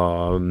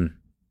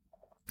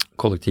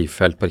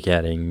kollektivfelt,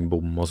 parkering,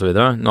 bom og så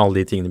videre, når alle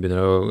de tingene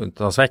begynner å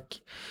tas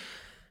vekk,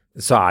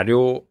 så det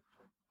jo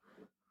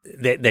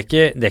det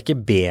ikke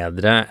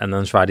bedre enn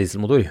en svær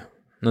dieselmotor,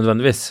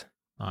 nødvendigvis.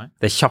 Nei.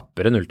 Det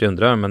kjappere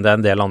 0-100, men det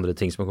en del andre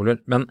ting som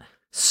kommer. Men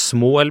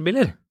små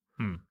elbiler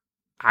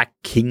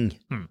king.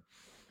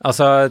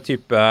 Altså,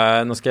 type,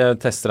 nå skal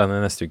jeg teste den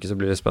i neste uke, så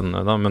blir det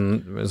spennende da,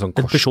 men sånn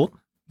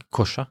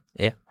Corsa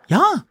E.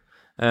 Ja!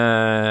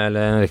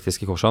 Eller den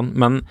elektriske Corsaen.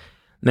 Men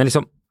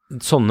liksom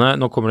sånne,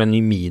 nå kommer det en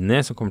ny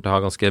Mini som kommer til å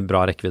ha ganske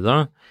bra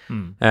rekkevidde.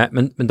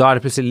 Men da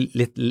det plutselig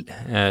litt,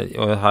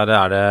 og her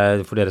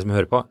det, for dere som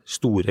hører på,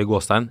 store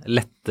gåstein,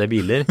 lette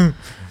biler.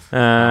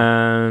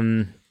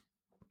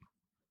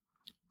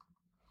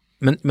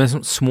 Men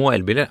små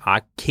elbiler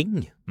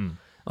king.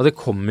 Og det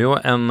kommer jo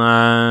en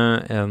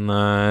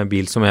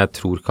bil som jeg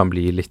tror kan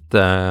bli litt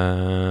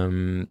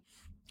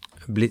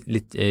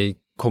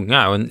konge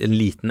er jo en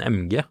liten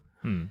MG.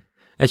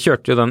 Jeg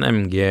kjørte jo den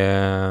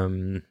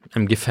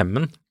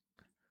MG5-en.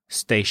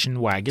 Station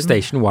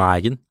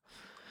Wagon.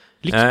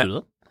 Likte du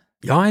det?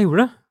 Ja, jeg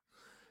gjorde det.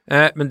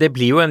 Men det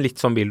blir jo en litt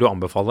sånn bil du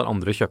anbefaler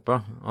andre å kjøpe.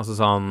 Altså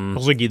sånn...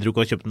 Og så gidder du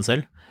ikke å kjøpe den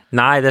selv?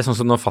 Nei, det er sånn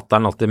som når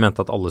fatteren alltid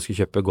mente at alle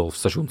skulle kjøpe Golf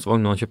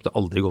stasjonsvogn, men han kjøpte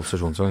aldri Golf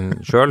stasjonsvogn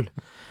selv.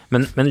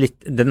 Men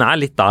den er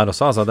litt der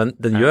også, altså.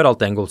 Den gjør alt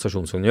det en Golf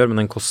stasjonsvogn gjør,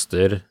 men den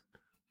koster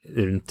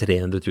rundt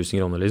 300 000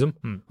 kroner, liksom.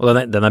 Og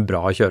den er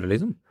bra å kjøre,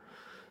 liksom.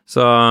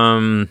 Så...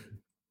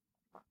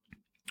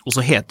 Og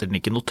så heter den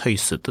ikke noe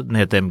tøysete, den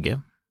heter MG.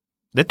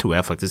 Det tror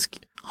jeg faktisk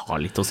har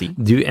litt å si.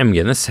 Du,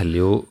 MG-ene selger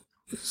jo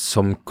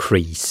som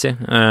crazy,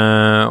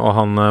 og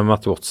han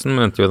Matt Watson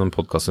mente jo i den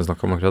podcasten vi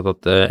snakket om akkurat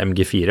at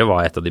MG4 var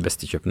et av de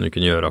beste kjøpene du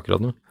kunne gjøre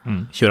akkurat nå.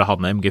 Kjører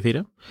han MG4?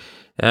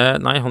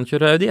 Nei, han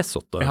kjører Audi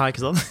S8. Ja,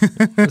 ikke sant?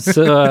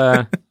 Så...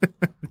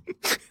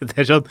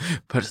 Det sånn, du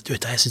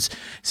vet da, jeg synes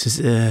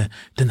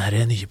den der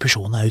nye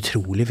personen er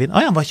utrolig fin.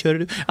 Ja, hva kjører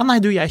du? Ja,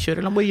 nei, jeg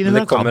kjører Lamborghini.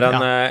 Det kommer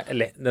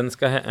den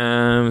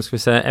skal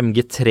vi se,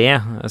 MG3,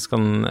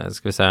 skal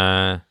vi se,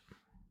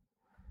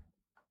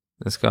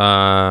 den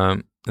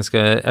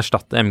skal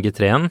erstatte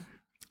MG3-en.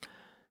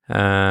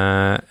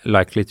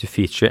 Likely to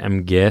feature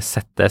MG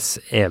ZS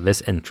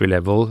EVs entry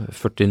level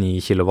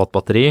 49 kW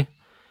batteri,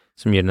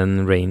 som gir den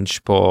en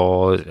range på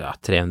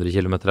 300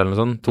 km eller noe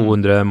sånt.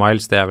 200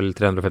 miles, det er vel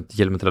 350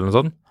 km eller noe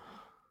sånt.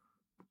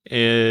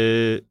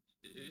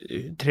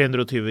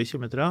 320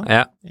 km,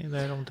 ja. Det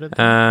er omtrent.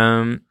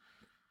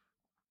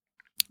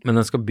 Men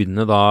den skal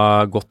begynne da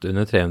godt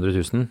under 300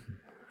 000.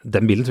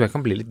 Den bilen tror jeg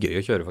kan bli litt gøy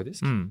å kjøre,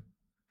 faktisk.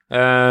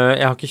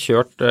 Jeg har ikke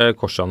kjørt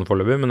Corsaen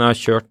foreløpig, men jeg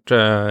har kjørt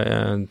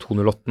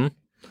 208,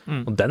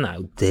 og den er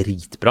jo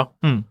dritbra.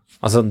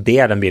 Altså, det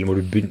er den bilen hvor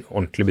du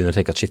ordentlig begynner å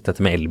tenke at shit, dette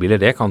med elbiler,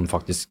 det kan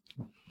faktisk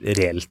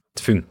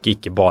reelt funke,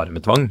 ikke bare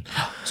med tvang.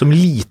 Som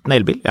liten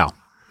elbil, ja.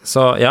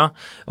 Så, ja,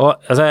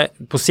 og altså,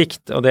 på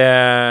sikt, og det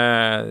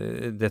er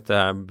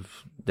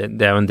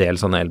jo en del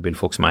sånne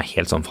elbilfolk som er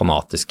helt sånn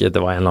fanatiske.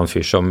 Det var en eller annen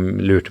fyr som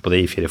lurte på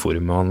det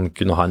I4-forumet, han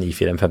kunne ha en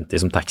I4 M50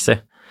 som taxi.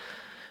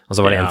 Og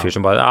så var det en fyr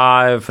som bare,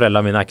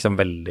 foreldrene mine er ikke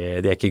sånn veldig,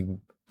 de er ikke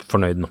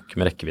fornøyd nok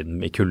med rekkevidden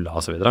i kulda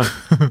og så videre.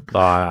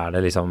 Da er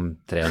det liksom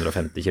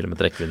 350 km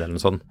rekkevidde eller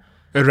noe sånt.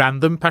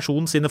 Random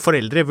person sine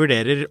foreldre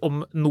vurderer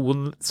om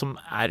noen som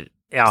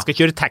skal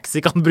kjøre taxi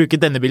kan bruke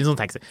denne bilen som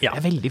taxi. Ja.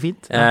 Det er veldig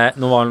fint.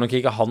 Nå var det nok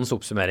ikke hans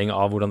oppsummering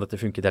av hvordan dette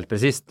funket helt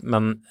presist,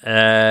 men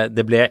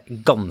det ble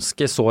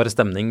ganske sår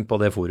stemning på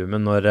det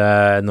forumet når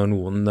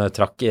noen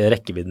trakk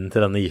rekkevidden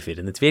til denne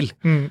I4-en i tvil.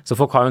 Så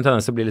folk har jo en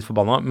tendens til å bli litt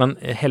forbanna, men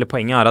hele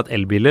poenget er at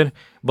elbiler,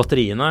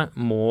 batteriene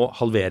må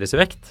halveres i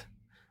vekt,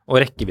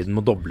 og rekkevidden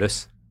må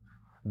dobles.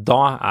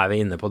 Da er vi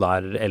inne på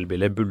der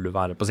elbiler burde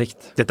være på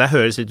sikt. Dette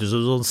høres ut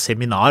som sånn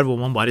seminar hvor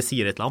man bare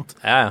sier et eller annet.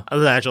 Ja.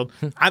 Altså det er sånn,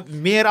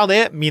 mer av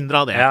det,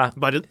 mindre av det. Ja.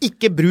 Bare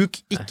ikke bruk,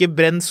 ikke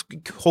brenn,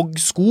 hogg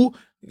skog,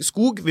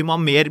 vi må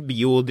ha mer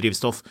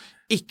biodrivstoff.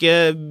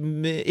 Ikke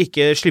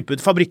slippe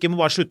ut. Fabrikken må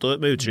bare slutte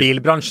med utslipp.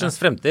 Bilbransjens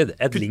fremtid.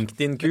 Et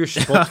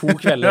LinkedIn-kurs på 2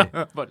 kvelder.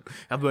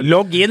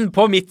 Logg inn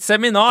på mitt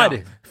seminar!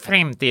 Ja.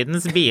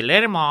 Fremtidens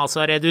biler må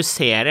altså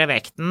redusere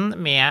vekten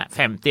med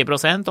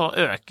 50% og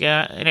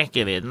øke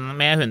rekkevidden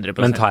med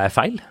 100%. Men tar jeg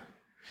feil?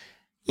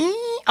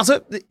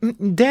 Altså,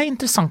 det er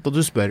interessant at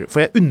du spør,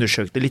 for jeg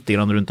undersøkte litt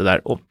rundt det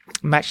der, og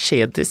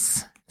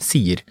Mercedes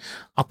sier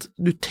at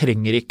du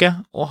trenger ikke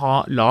å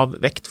ha lav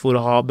vekt for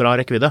å ha bra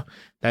rekkevidde.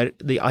 Det er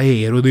de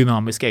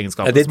aerodynamiske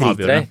egenskapene som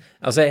avgjør det.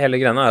 Altså, hele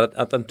greia er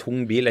at en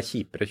tung bil er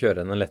kjipere å kjøre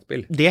enn en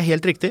lettbil. Det er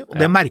helt riktig, og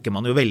det merker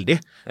man jo veldig.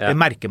 Det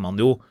merker man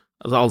jo,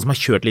 altså alle som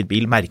har kjørt litt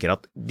bil merker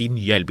at de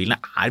nye elbilene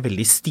er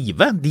veldig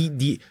stive.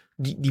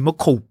 De må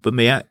cope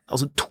med,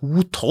 altså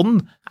 2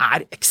 tonn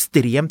er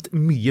ekstremt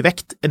mye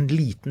vekt. En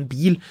liten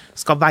bil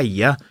skal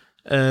veide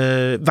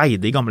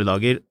i gamle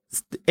dager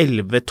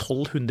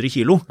 11-1200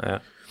 kilo. Ja.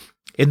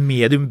 En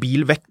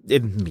mediumbil veier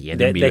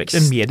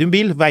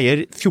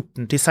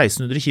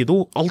 14-1600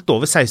 kilo. Alt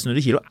over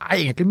 1600 kilo er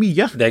egentlig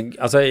mye.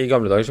 Altså i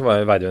gamle dager så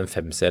veide jo en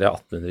 5-serie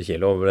 1800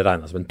 kilo og ble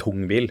regnet som en tung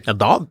bil. Ja,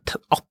 da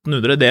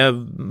 1800,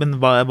 men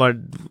var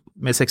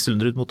med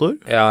 600 motor?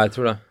 Ja, jeg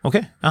tror det. Ok,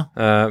 ja.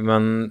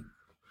 Men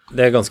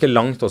det er ganske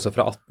langt også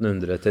fra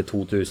 1800 til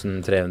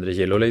 2300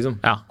 kilo, liksom.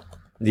 Ja.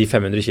 De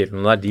 500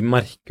 kiloene der, de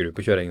merker du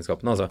på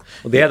kjøreegenskapene, altså.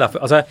 Og det er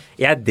derfor, altså,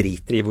 jeg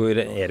driter i hvor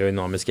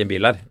aerodynamisk en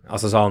bil er.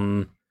 Altså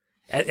sånn,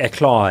 jeg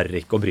klarer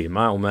ikke å bry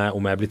meg om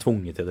jeg blir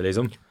tvunget til det,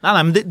 liksom. Nei,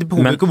 men det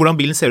påvirker ikke hvordan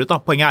bilen ser ut, da.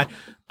 Poenget er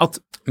at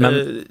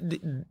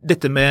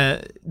dette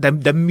med,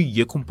 det er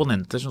mye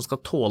komponenter som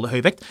skal tåle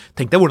høy vekt.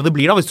 Tenk deg hvordan det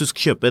blir da, hvis du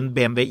skal kjøpe en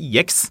BMW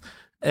iX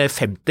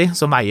 50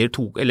 som veier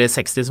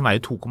 60 som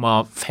veier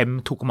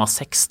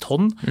 2,5-2,6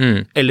 tonn,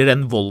 eller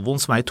en Volvoen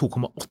som veier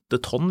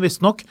 2,8 tonn, visst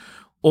nok,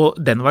 og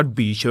den har vært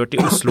bykjørt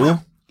i Oslo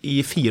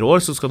i 4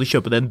 år, så skal du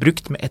kjøpe den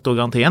brukt med 1 år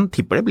garanti igjen.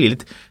 Tipper det blir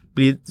litt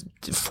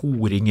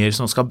foringer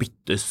som skal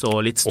byttes,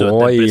 og litt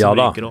støtdempere som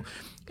ryker.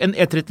 En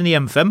E39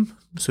 M5,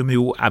 som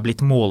jo er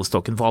blitt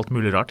målestokken for alt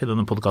mulig rart i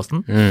denne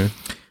podcasten.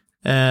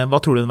 Hva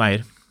tror du den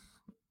veier?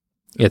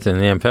 E39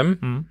 M5?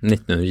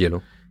 1900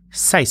 kilo.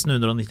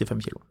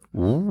 1695 kilo.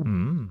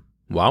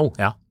 Wow.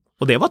 Ja.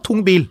 Og det var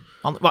tung bil.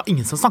 Det var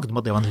ingen som snakket om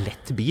at det var en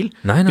lett bil.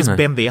 Nei. Hvis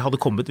BMW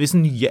hadde kommet, hvis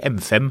nye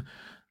M5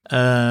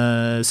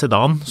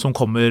 sedan, som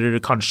kommer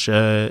kanskje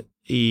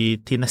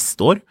til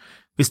neste år,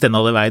 hvis den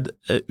hadde veid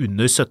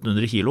under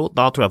 1700 kilo,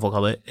 da tror jeg folk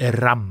hadde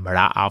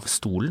ramlet av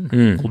stolen,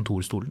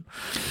 kontorstolen.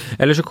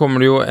 Eller så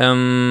kommer det jo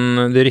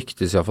det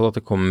ryktes i hvert fall at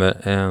det kommer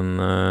en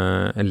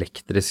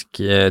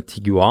elektrisk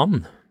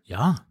Tiguan.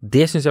 Ja.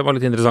 Det synes jeg var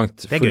litt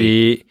interessant,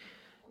 fordi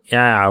jeg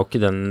er jo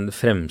ikke den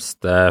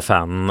fremste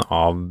fanen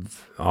av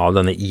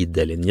denne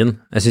ID-linjen.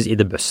 Jeg synes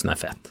ID-bussen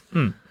fet.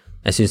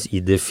 Jeg synes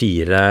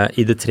ID4,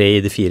 ID3,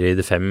 ID4,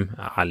 ID5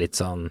 er litt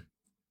sånn...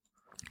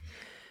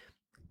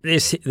 Det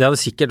hadde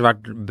sikkert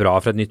vært bra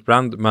for et nytt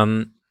brand,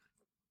 men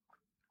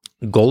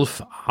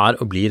Golf er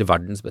og blir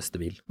verdens beste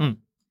bil.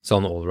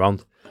 Sånn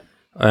all-round.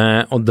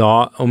 Og da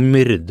å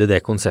myrde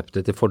det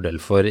konseptet til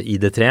fordel for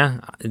ID3,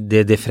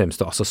 det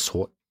fremstår altså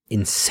så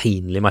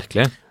insanely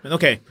merkelig. Men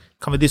ok,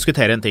 kan vi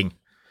diskutere en ting?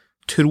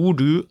 Tror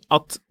du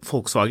at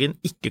Volkswagen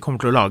ikke kommer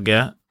til å lage,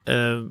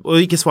 og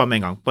ikke svar med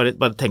en gang,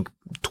 bare tenk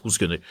 2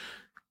 sekunder,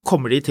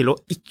 kommer de til å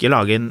ikke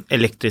lage en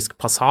elektrisk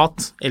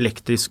Passat,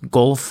 elektrisk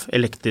Golf,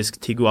 elektrisk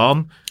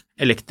Tiguan,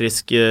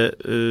 elektrisk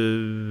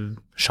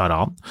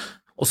Charan,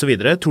 og så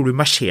videre? Tror du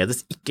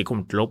Mercedes ikke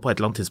kommer til å på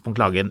et eller annet tidspunkt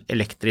lage en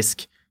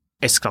elektrisk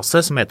S-klasse,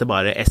 som heter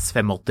bare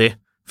S580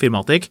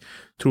 Firmatic?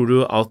 Tror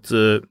du at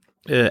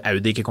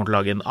Audi ikke kommer til å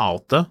lage en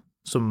A8,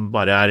 som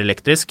bare er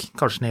elektrisk,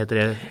 kanskje den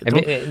heter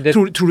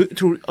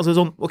tror altså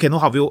sånn, ok, nå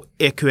har vi jo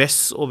EQS,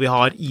 og vi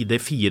har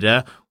ID4,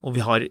 og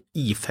vi har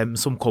I5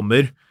 som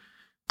kommer,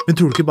 men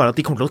tror du ikke bare at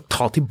de kommer til å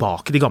ta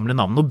tilbake de gamle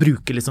navnene og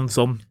bruke liksom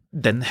sånn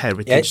den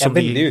heritage som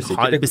de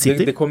har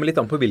besitter? Det kommer litt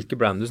an på hvilke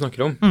brand du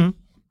snakker om.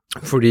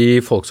 Fordi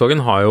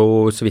Volkswagen har jo,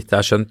 så vidt jeg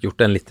har skjønt,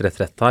 gjort en litt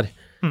retrett her,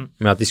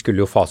 med at de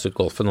skulle jo fase ut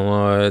Golfen,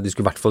 og de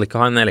skulle i hvert fall ikke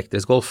ha en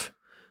elektrisk Golf,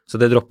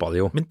 så det droppet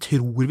de jo. Men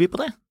tror vi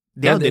på det?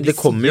 Det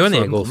kommer jo en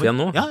e-Golf igjen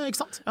nå. Ja,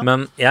 ikke sant? Ja.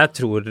 Men jeg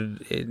tror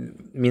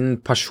min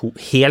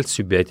helt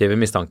subjektive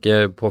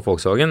mistanke på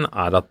Volkswagen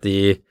er at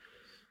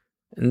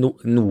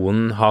noen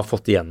har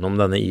fått igjennom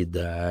denne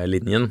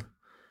ID-linjen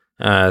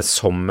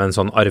som en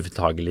sånn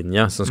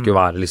arvtagerlinje som skulle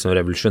være liksom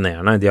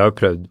revolusjonerende. De har jo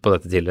prøvd på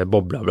dette tidligere,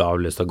 bobla ble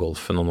avløst av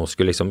Golfen, og nå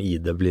skulle liksom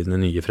ID bli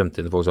den nye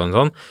fremtiden Volkswagen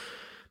sånn.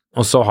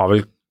 Og så har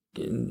vel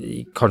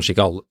kanskje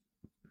ikke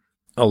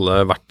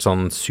alle vært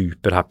sånn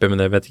superhappy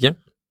med det, vet ikke.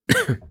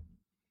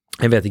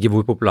 Jeg vet ikke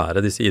hvor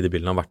populære disse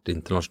ID-bilene har vært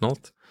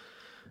internasjonalt.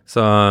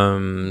 Så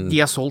de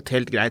har solgt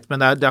helt greit,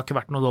 men det har ikke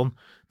vært noe sånn,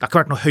 det har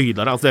ikke vært noe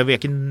høydere, altså vi er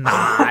ikke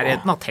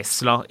nærheten av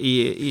Tesla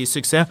i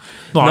suksess.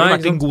 Nå har det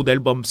vært en god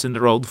del bumps in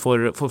the road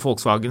for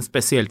Volkswagen,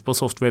 spesielt på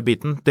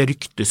software-biten. Det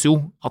ryktes jo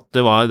at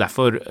det var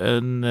derfor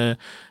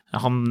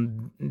han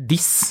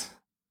Diss,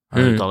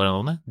 uttaler jeg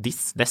navnet?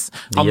 Diss.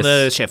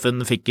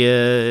 Sjefen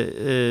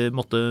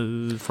måtte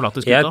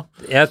forlate skuta.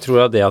 Jeg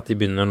tror at det at de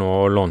begynner nå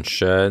å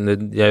launche,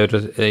 de har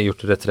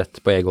gjort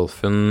retrett på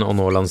e-Golfen og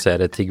nå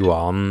lanserer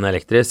Tiguan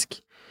elektrisk,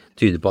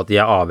 tyder på at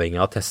de er avhengig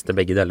av å teste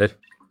begge deler.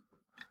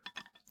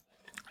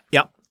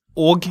 Ja,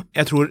 og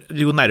jeg tror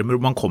jo nærmere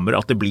man kommer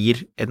at det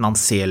blir en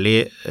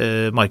anselig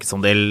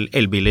markedsandel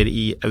elbiler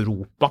i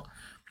Europa.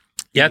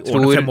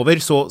 Årene fremover,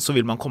 så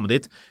vil man komme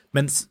dit.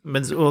 Men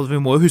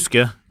vi må jo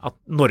huske at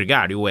Norge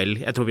er det jo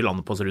jeg tror vi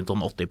lander på rundt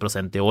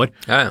 80% i år,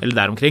 eller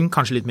der omkring,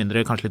 kanskje litt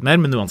mindre, kanskje litt mer,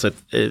 men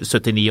uansett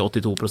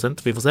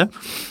 79-82%, vi får se.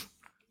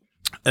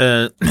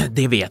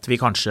 Det vet vi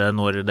kanskje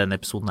når den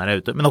episoden her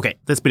er ute, men ok,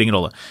 det spiller ingen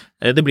rolle.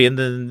 Det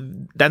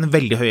er en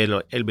veldig høy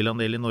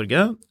elbilandel i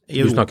Norge.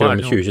 I du snakker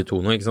om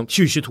 2022 nå, ikke sant?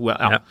 2022,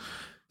 ja.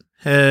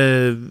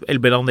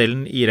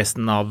 Elbilandelen i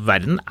resten av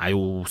verden er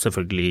jo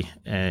selvfølgelig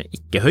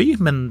ikke høy,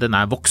 men den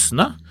er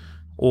voksende,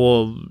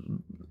 og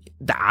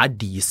det er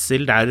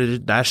diesel,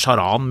 det er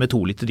Charan med 2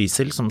 liter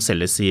diesel som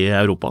selges i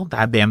Europa, det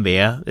er BMW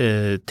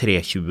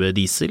 320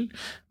 diesel,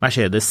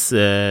 Mercedes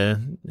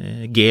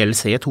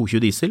GLC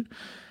 220 diesel,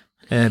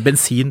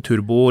 bensin,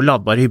 turbo,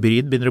 ladbar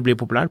hybrid begynner å bli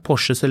populær,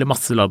 Porsche selger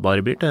masse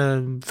ladbar hybrid,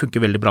 det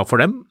funker veldig bra for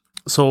dem.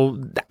 Så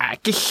det er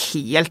ikke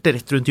helt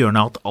rett rundt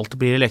hjørnet at alt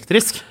blir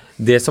elektrisk.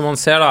 Det som man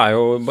ser da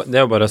det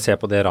er jo bare å se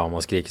på det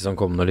ramaskriket som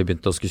kom når de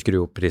begynte å skulle skru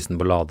opp prisen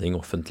på lading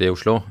offentlig i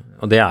Oslo.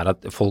 Og det er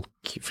at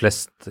folk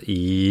flest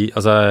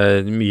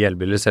mye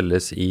elbiler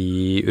selges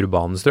i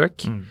urbane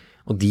strøk,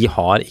 og de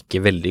har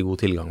ikke veldig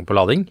god tilgang på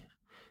lading,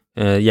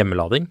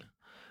 hjemmelading.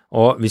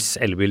 Og hvis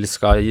elbil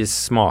skal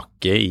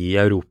smake i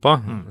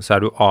Europa, så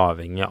er du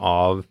avhengig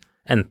av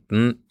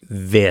enten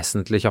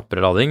vesentlig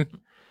kjappere lading,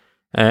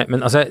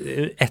 men altså,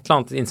 et eller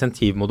annet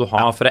insentiv må du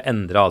ha for å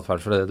endre adferd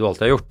for det du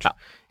alltid har gjort.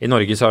 I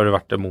Norge så har det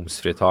vært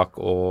momsfritak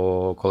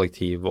og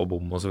kollektiv og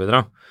bom og så videre.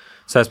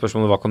 Så er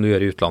spørsmålet, hva kan du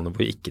gjøre i utlandet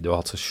hvor ikke du har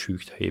hatt så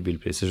sykt høye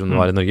bilpriser som du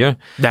har i Norge?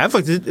 Det er jo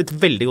faktisk et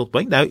veldig godt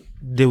poeng. Det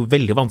er jo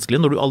veldig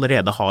vanskelig når du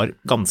allerede har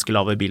ganske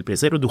lave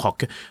bilpriser, og du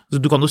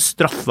kan jo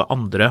straffe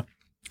andre,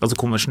 altså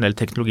konvensjonell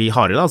teknologi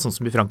hardere, sånn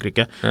som i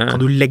Frankrike, kan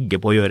du legge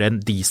på å gjøre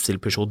en diesel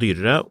Peugeot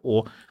dyrere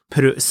og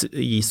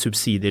gi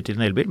subsidier til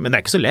en elbil, men det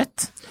er ikke så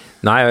lett.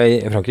 Nei,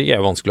 i Frankrike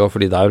jo vanskelig også,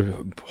 fordi der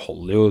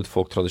holder jo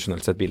folk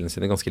tradisjonelt sett bilene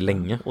sine ganske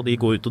lenge. Og de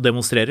går ut og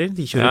demonstrerer,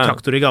 de kjører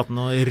traktor i gaten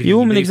og river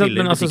jo, men ikke sant, i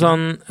filler. Men altså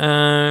sånn,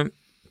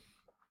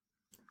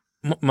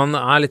 man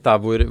litt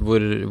der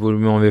hvor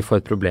man vil få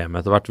et problem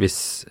etter hvert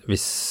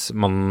hvis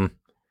man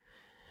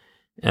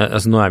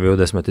altså nå vi jo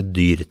det som heter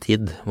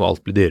dyrtid, hvor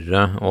alt blir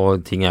dyrere,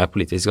 og ting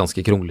politisk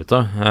ganske kronglete.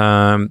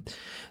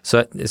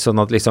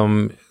 Sånn at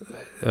liksom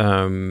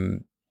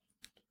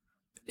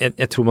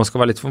jeg tror man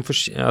skal være litt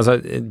altså,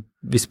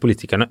 hvis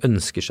politikerne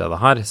ønsker seg det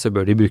her, så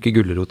bør de bruke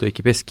gulrot og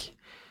ikke pisk.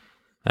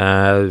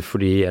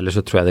 Fordi ellers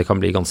så tror jeg det kan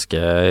bli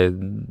ganske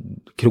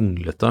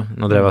kronglete.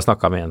 Nå drev jeg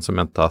snakket med en som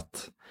mente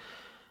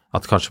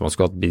at kanskje man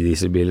skulle hatt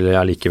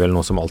dieselbiler likevel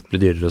nå som alt blir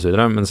dyrere og så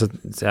videre, men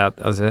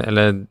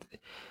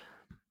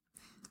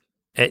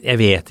jeg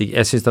vet ikke,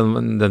 jeg synes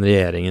den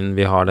regjeringen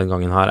vi har den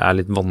gangen her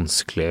litt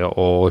vanskelig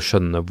å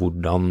skjønne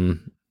hvordan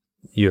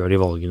gjør de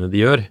valgene de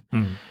gjør.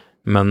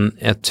 Men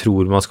jeg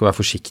tror man skal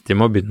være forsiktig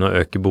med å begynne å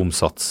øke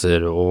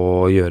bomsatser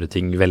og gjøre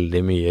ting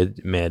veldig mye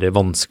mer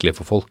vanskelig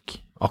for folk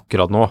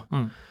akkurat nå.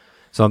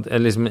 Så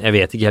jeg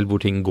vet ikke helt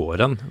hvor ting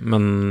går hen,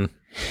 men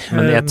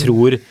jeg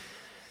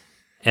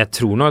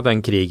tror nok at den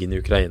krigen i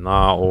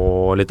Ukraina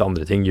og litt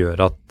andre ting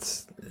gjør at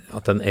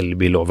den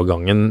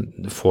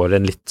elbilovergangen får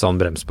en litt sånn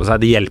brems på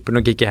seg. Det hjelper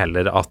nok ikke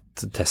heller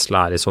at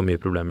Tesla i så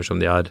mye problemer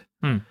som de har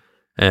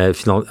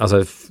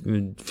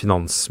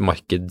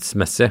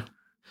finansmarkedsmessig.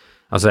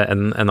 Altså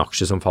en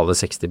aksje som faller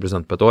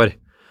 60% på et år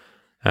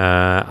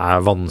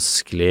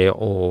vanskelig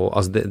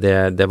altså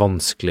det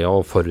vanskelig å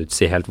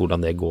forutsi helt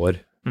hvordan det går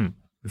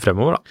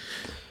fremover da.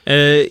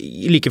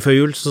 Like før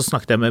jul så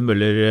snakket jeg med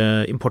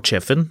Møller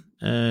importsjefen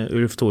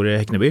Ulf Tore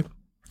Hekneby,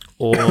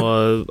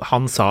 og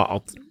han sa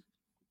at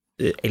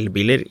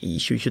elbiler i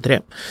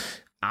 2023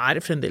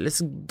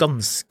 fremdeles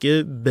ganske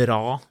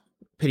bra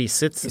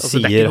priset. Altså,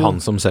 sier han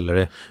som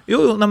selger de.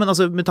 Jo, men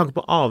altså med tanke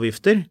på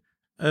avgifter,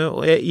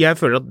 og jeg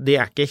føler at det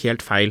ikke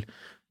helt feil.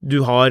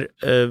 Du har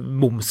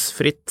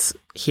momsfritt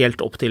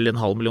helt opp til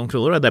 500 000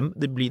 kroner, og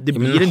det blir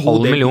en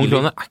god del. 500 000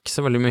 kroner ikke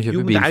så veldig mye å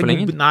kjøpe bil for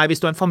lenger. Nei, hvis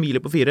du har en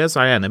familie på 4, så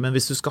jeg enig, men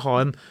hvis du skal ha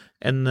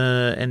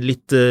en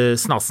litt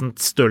snasent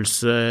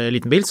størrelse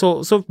liten bil,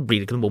 så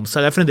blir det ikke noen moms.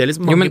 Det fremdeles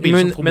mange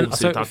biler som får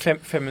momsfritak.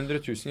 Men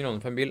 500 000 kroner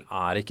for en bil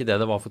ikke det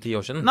var for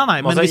 10 år siden. Nei,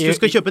 men hvis du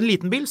skal kjøpe en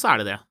liten bil, så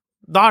det.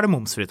 Da det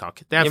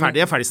momsfritak. Det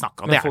ferdig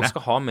snakket. Men folk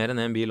skal ha mer enn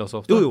en bil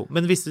også ofte. Jo,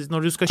 men når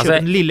du skal kjøpe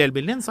den lille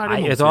elbilen din, så det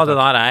momsfritak. Vet du hva, det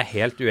der jeg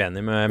helt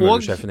uenig med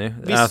Møller-sjefen i.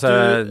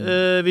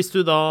 Hvis du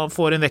da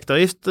får en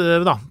vektavgift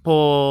på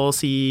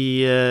si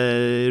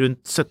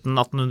rundt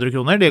 1700-1800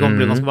 kroner, det kan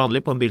bli ganske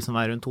vanlig på en bil som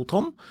rundt 2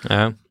 tonn,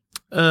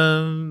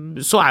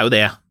 så jo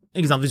det,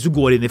 ikke sant? Hvis du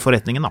går inn i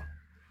forretningen da,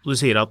 og du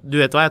sier at, du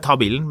vet hva, jeg tar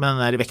bilen, men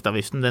den der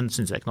vektavgiften, den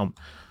synes jeg ikke noe om.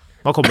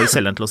 Hva kommer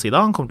selgeren til å si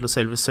da? Han kommer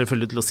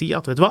selvfølgelig til å si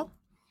at, vet du hva,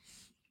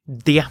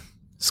 det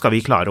skal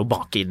vi klare å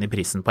bake inn i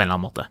prisen på en eller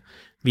annen måte.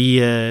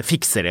 Vi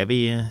fikser det,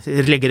 vi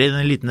legger inn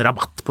en liten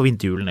rabatt på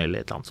vinterhjulen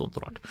eller et eller annet sånt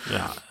rart.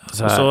 Ja,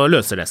 altså, og så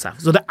løser det seg.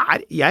 Så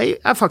jeg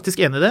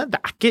faktisk enig i det.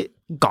 Det ikke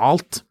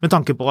galt med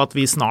tanke på at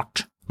vi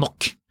snart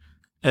nok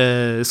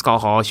skal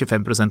ha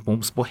 25%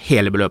 moms på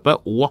hele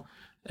beløpet, og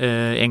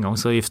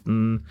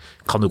engangsavgiften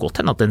kan jo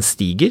godt hende at den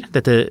stiger.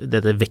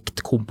 Dette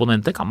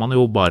vektkomponentet kan man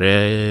jo bare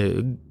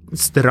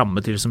stramme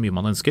til så mye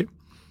man ønsker.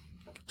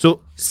 Så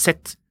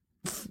sett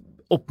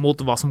opp mot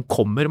hva som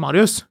kommer,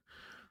 Marius,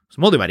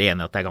 så må du være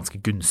enig at det ganske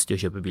gunstig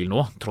å kjøpe bil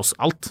nå, tross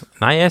alt.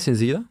 Nei, jeg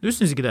synes ikke det. Du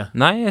synes ikke det?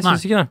 Nei, jeg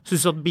synes ikke det.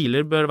 Synes du at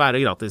biler bør være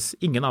gratis?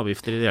 Ingen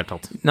avgifter i det hele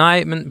tatt?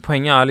 Nei, men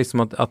poenget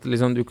liksom at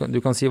liksom, du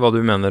kan si hva du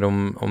mener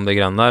om det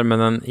greiene der, men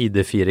den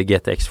ID4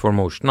 GTX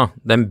 4Motion,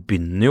 den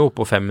begynner jo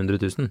på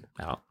 500 000.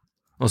 Ja.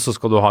 Og så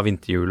skal du ha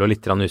vinterhjul og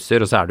litt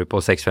utstyr, og så du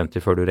på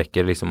 650 før du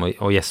rekker liksom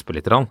å gjespe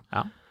litt.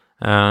 Ja.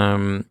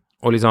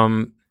 Og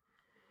liksom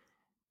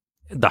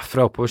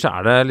derfra oppover så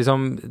det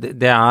liksom,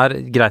 det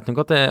greit nok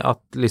at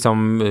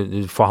liksom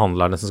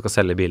forhandlerne som skal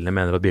selge bilene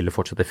mener at bilene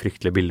fortsatt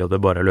fryktelig billig, og det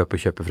bare løper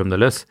og kjøper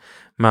fremdeles.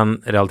 Men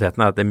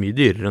realiteten at det mye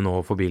dyrere nå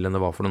for bilen enn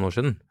det var for noen år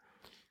siden.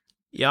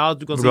 Ja,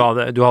 du kan si...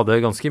 Du hadde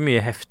ganske mye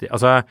heftig...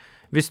 Altså,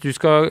 hvis du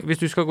skal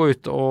gå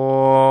ut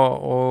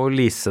og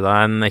lease deg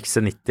en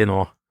XC90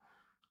 nå,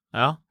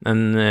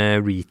 en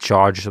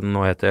Recharge, som det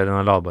nå heter,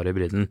 den ladbare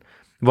hybriden,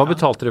 hva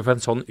betalte du for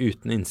en sånn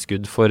uten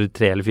innskudd for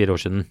 3 eller 4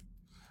 år siden?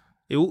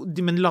 Jo,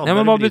 men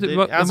ladbare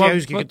hybrider... jeg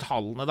husker ikke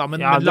tallene da, men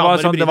det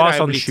var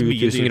sånn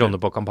 7000 kroner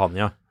på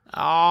kampanje.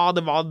 Ja,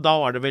 da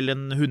var det vel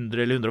en 100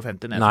 eller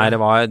 150 nedfor. Nei,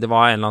 det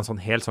var en eller annen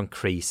sånn helt sånn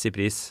crazy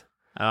pris.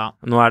 Ja.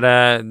 Nå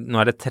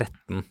det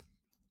 13.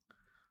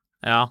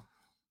 Ja.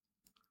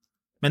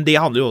 Men det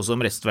handler jo også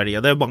om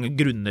restverdier. Det mange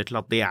grunner til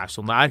at det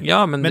sånn det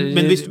Ja, men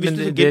hvis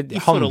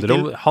det handler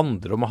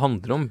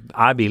om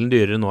bilen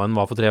dyrere nå enn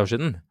var for 3 år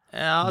siden?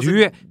 Ja,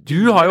 altså,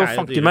 du har jo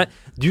fanket meg.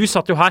 Du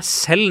satt jo her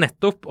selv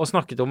nettopp og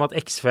snakket om at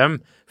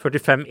X5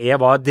 45E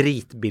var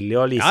dritbillig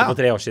å lease for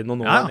 3 år siden, og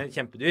nå den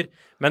kjempedyr.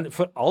 Men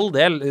for all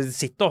del,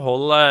 sitt og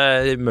hold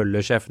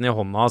Møller-sjefen i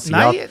hånda og si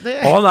at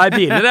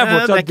biler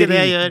fortsatt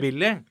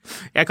dritbillig.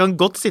 Jeg kan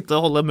godt sitte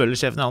og holde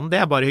Møller-sjefen i hånden,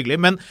 det bare hyggelig.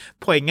 Men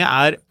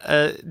poenget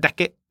det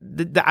ikke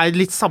det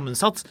litt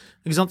sammensatt,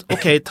 ikke sant?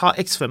 Ok, ta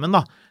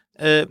X5-en da.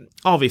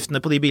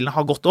 Avgiftene på de bilene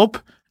har gått opp,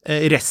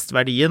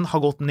 restverdien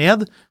har gått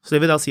ned, så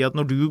det vil da si at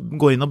når du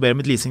går inn og ber om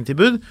et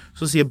leasingtilbud,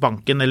 så sier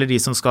banken eller de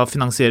som skal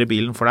finansiere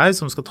bilen for deg,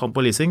 som skal ta den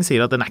på leasing,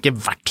 sier at den ikke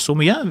verdt så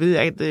mye,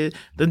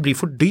 den blir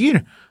for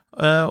dyr,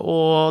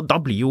 og da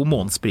blir jo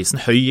månedsprisen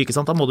høy, ikke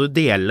sant? Da må du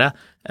dele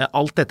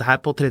alt dette her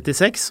på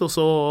 36, og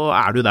så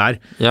du der.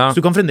 Ja.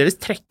 Så du kan fremdeles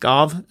trekke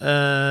av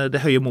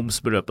det høye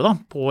momsbeløpet da,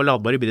 på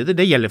ladbare hybrider,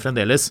 det gjelder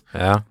fremdeles.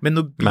 Ja. Men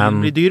når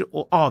bilen blir dyr,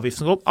 og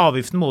avgiften går opp,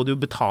 avgiften må du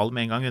jo betale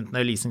med en gang, enten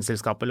det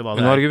leasingselskap eller hva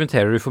det Men nå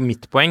argumenterer du for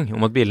mitt poeng,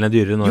 om at bilene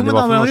dyrere nå enn de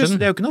var for noen siden.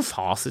 Det jo ikke noe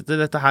fasit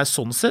til dette her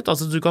sånn sett,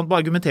 altså du kan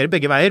bare argumentere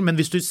begge veier, men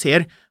hvis du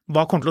ser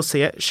hva kommer til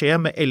å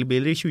skje med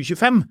elbiler i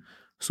 2025,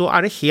 så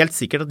det helt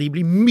sikkert at de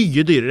blir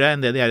mye dyrere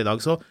enn det de i dag.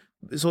 Så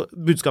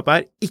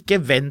budskapet ikke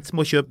vent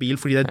med å kjøpe bil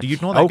fordi det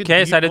dyrt nå. Det ok,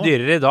 så det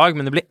dyrere i dag,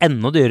 men det blir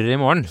enda dyrere i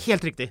morgen.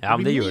 Helt riktig. Ja,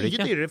 men det gjør det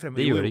ikke.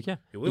 Det gjør det ikke.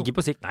 Ikke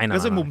på sikt. Nei.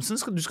 Altså,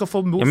 momsen du skal få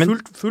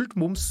fullt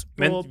moms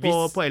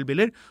på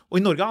elbiler.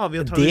 Og i Norge har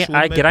vi jo tradisjon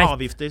med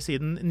avgifter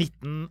siden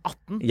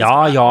 1918.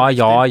 Ja,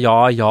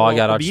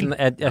 Gerhardsen.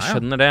 Jeg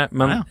skjønner det,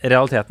 men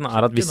realiteten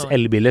at hvis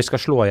elbiler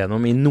skal slå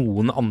gjennom i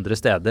noen andre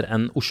steder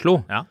enn Oslo,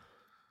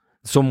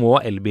 så må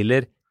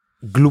elbiler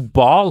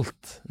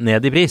globalt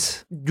ned i pris.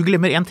 Du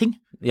glemmer en ting.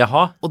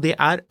 Jaha. Og det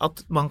at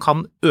man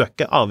kan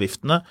øke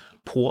avgiftene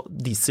på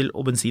diesel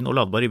og bensin og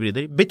ladbare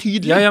hybrider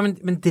betydelig. Ja,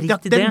 men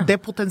drit i det. Det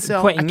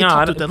potensialet ikke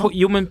tatt ut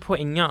ennå. Men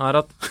poenget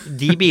at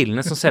de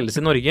bilene som selges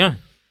i Norge,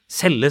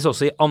 selges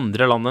også i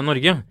andre land enn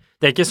Norge.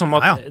 Det ikke som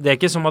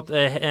at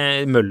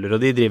Møller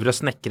og de driver og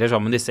snekrer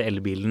sammen disse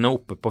elbilene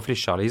oppe på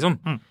Frysja, liksom.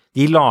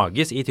 De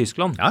lages i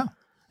Tyskland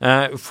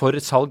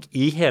for salg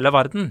i hele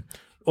verden.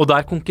 Og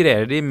der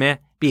konkurrerer de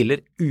med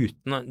biler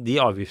uten de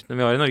avgiftene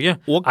vi har i Norge.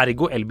 Og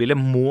ergo elbiler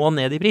må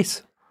ned i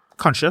pris.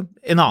 Kanskje.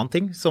 En annen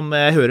ting som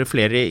jeg hører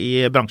flere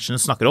i bransjen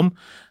snakker om,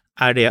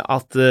 det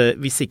at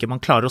hvis ikke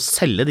man klarer å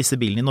selge disse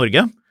bilene i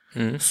Norge,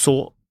 så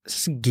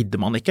gidder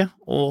man ikke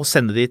å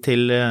sende de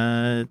til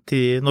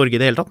Norge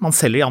i det hele tatt. Man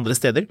selger i andre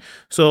steder,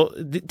 så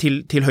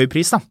til høy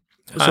pris da.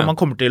 Så man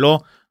kommer til å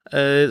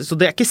så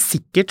det ikke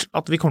sikkert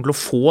at vi kommer til å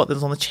få en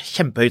sånn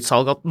kjempehøyt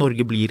salg at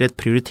Norge blir et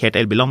prioritert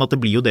elbilland, at det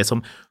blir jo det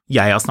som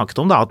jeg har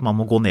snakket om da, at man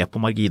må gå ned på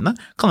marginene.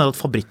 Kan det at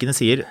fabrikkene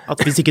sier at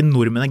hvis ikke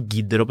nordmennene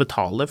gidder å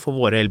betale for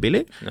våre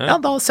elbiler,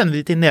 da sender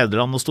vi til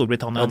Nederland og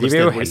Storbritannia. Ja, de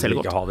vil jo heller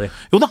ikke ha de.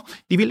 Jo da,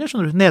 de vil det,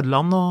 skjønner du.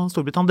 Nederland og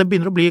Storbritannia, det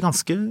begynner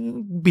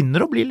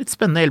å bli litt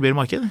spennende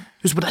elbilmarked.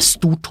 Husk på, det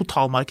stort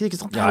totalmarked,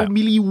 ikke sant? Det jo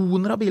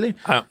millioner av biler.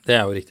 Ja,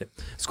 det jo riktig.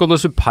 Skoda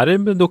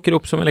Superb dukker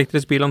opp som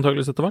elektrisk bil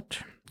antageligvis etter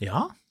hvert.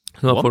 Ja.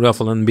 Så da får du i hvert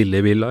fall en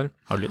billig bil der.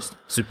 Har du lyst?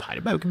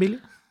 Superb jo ikke billig.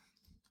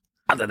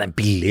 Ja, den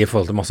billig i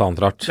forhold til masse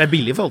annet rart. Det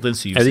billig i forhold til en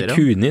 7-serie.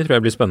 Kuni tror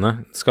jeg blir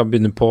spennende. Skal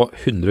begynne på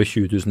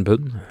 120 000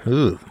 pund.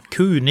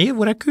 Kuni?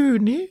 Hvor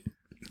Kuni?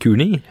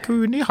 Kuni?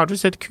 Har du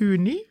sett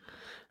Kuni?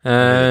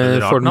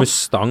 Ford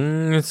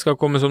Mustang skal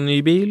komme som ny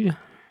bil.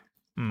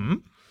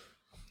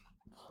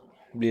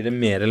 Blir det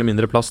mer eller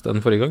mindre plast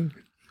enn forrige gang?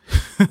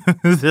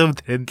 Det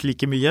omtrent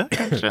like mye,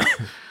 kanskje.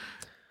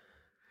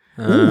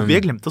 Vi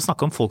har glemt å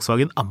snakke om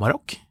Volkswagen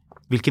Amarok.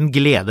 Hvilken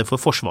glede for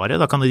forsvaret.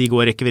 Da kan de gå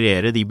og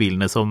rekvirere de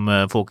bilene som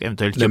folk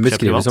eventuelt kjøper privat. Den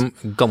beskrives som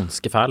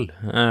ganske fæl.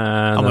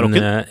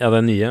 Amarokken?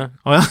 Den nye.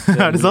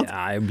 Det sant?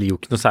 Det blir jo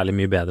ikke noe særlig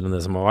mye bedre enn det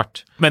som har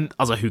vært. Men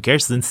altså, who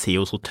cares? Den ser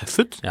jo så tøff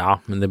ut. Ja,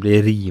 men det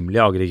blir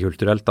rimelig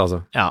agrikulturelt,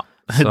 altså. Ja,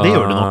 det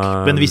gjør det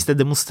nok. Men hvis det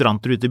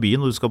demonstranter ute i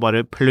byen, og du skal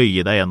bare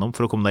pløye deg gjennom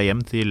for å komme deg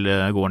hjem til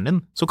gården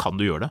din, så kan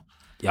du gjøre det.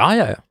 Ja.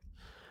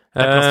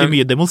 Det ganske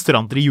mye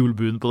demonstranter i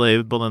hjulbuen på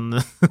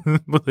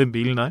den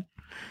bilen der.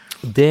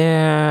 Vi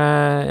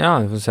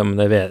får se om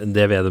det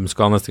Vedum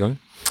skal ha neste gang.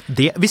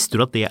 Visste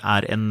du at det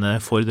en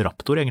Ford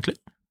Raptor, egentlig?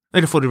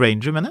 Eller Ford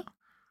Ranger, mener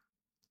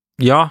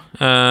jeg? Ja,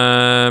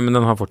 men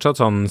den har fortsatt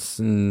sånn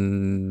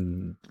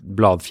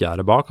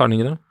bladfjære bak, har den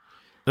ikke det?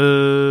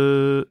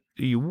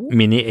 Jo.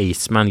 Mini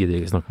Aceman gidder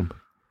jeg ikke snakke om.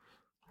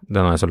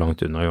 Den så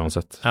langt unna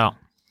uansett. Ja.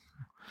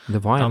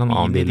 Det var en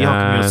annen bil. De har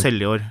ikke mye å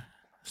selge i år.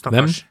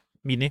 Stakkars.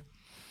 Mini.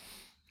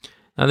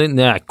 Ja,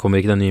 det kommer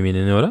ikke den nye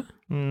Minien i året?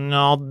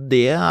 Ja,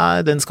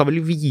 den skal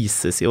vel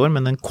vises i år,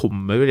 men den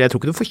kommer vel, jeg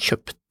tror ikke du får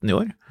kjøpt den i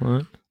år.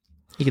 Nei.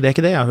 Det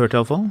ikke det jeg har hørt i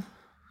alle fall.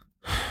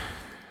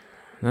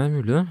 Det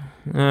mulig det.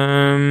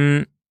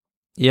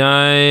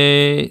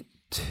 Jeg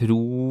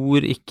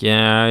tror ikke,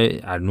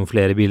 det noen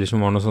flere biler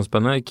som var noe sånn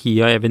spennende?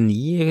 Kia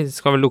EV9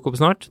 skal vel lukke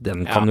opp snart,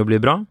 den kan jo bli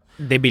bra.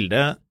 Det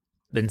bildet,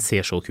 den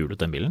ser så kul ut,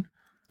 den bilen.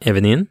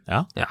 EV9?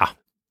 Ja. Ja.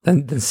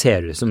 Den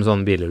ser ut som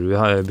sånne biler du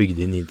har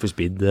bygd i Need for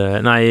Speed.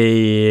 Nei,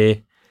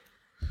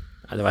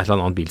 det var et eller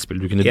annet bilspill.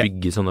 Du kunne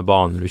bygge sånne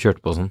baner du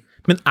kjørte på og sånn.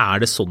 Men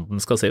det sånn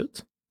den skal se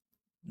ut?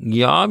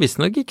 Ja,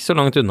 visst nok ikke så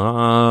langt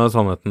unna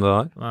sannheten det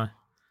der. Nei,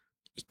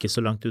 ikke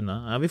så langt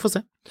unna. Ja, vi får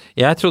se.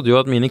 Jeg trodde jo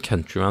at Mini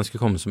Countryman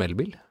skulle komme som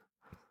elbil.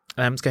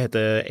 Den skal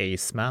hete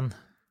Aceman.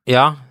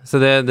 Ja, så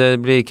det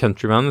blir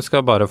Countryman.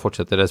 Skal bare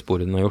fortsette det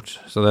sporet den har gjort.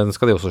 Så den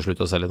skal de også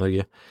slutte å selge i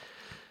Norge.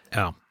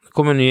 Ja. Det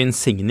kommer en ny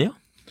Insignia.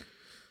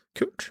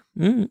 Kult.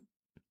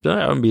 Det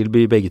en bil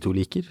vi begge to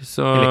liker.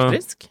 Så...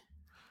 Elektrisk?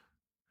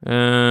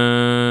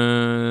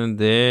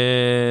 Det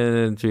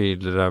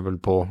tviler jeg vel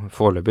på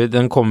foreløpig.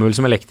 Den kommer vel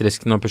som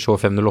elektrisk når Peugeot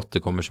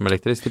 508 kommer som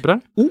elektrisk, tipper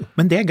jeg?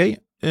 Men det er gøy.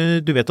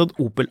 Du vet at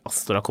Opel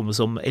Astra kommer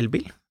som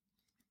elbil?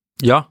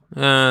 Ja,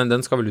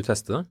 den skal vel du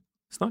teste det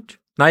snart?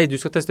 Nei, du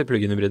skal teste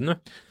plug-in-hybriden, du.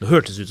 Det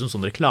hørtes ut som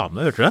sånn reklame,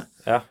 hørte du det?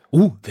 Ja.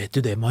 Vet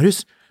du det,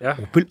 Marius? Ja.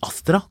 Opel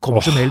Astra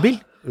kommer som elbil,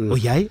 og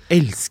jeg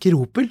elsker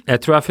Opel. Jeg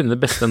tror jeg har funnet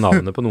det beste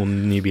navnet på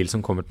noen ny bil som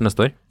kommer til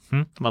neste år.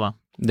 Hva da?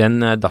 Den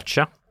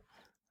Dacia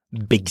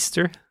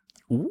Bigster.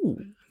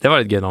 Det var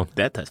litt gøy navn.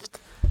 Det er tøft.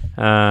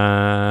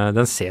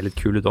 Den ser litt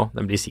kul ut også.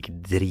 Den blir sikkert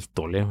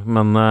dritdårlig,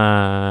 men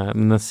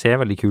den ser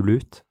veldig kul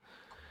ut.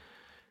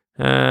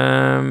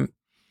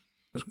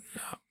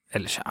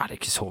 Ellers er det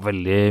ikke så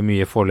veldig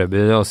mye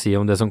foreløpig å si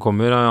om det som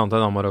kommer, annet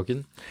enn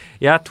Amarokken.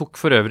 Jeg tok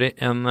for øvrig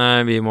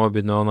vi må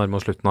begynne å nærme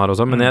oss slutten her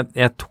også, men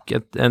jeg tok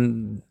jeg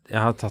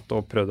har tatt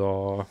og prøvd å,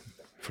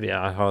 fordi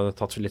jeg har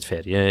tatt litt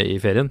ferie i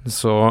ferien,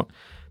 så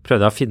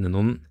prøvde jeg å finne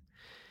noen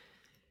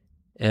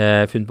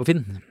funn på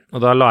Finn, og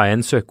da la jeg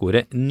inn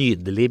søkeordet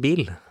nydelig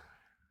bil.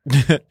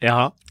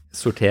 Ja.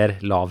 Sorter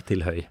lav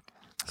til høy.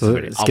 Så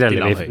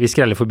vi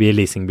skreller forbi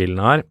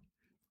leasingbilene her.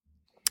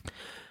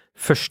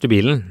 Første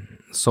bilen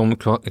som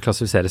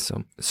klassifiseres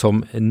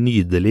som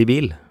nydelig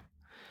bil,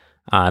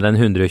 er en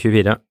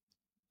 124.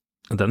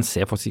 Den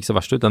ser faktisk ikke så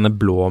verst ut. Den er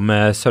blå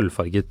med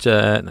sølvfarget,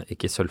 nei,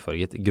 ikke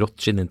sølvfarget,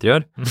 grått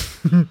skinninteriør.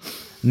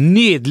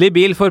 Nydelig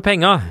bil for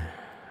penga!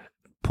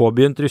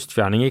 Påbegynt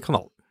rustfjerning i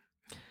kanal.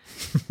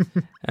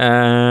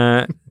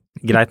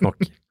 Greit nok.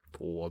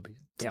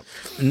 Påbegynt. Ja.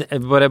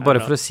 Bare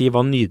for å si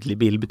hva nydelig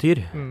bil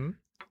betyr.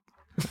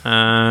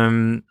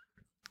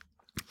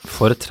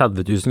 For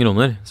 30 000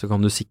 kroner så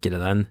kan du sikre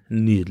deg en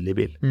nydelig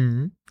bil.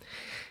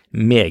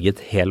 Meget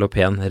hel og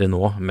pen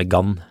Renault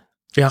Megane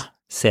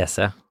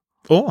CC.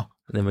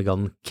 Det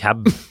Megane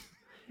Cab.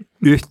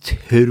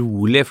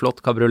 Utrolig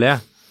flott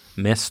kabriolet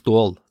med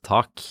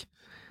ståltak.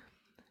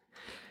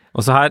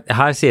 Og så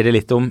her sier det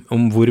litt om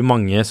hvor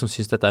mange som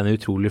synes dette er en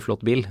utrolig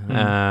flott bil.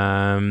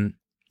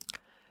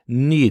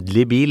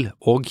 Nydelig bil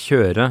å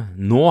kjøre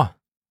nå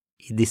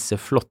i disse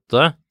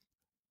flotte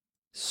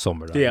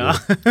sommerdager. Ja,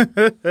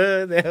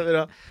 det er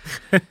bra.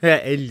 Jeg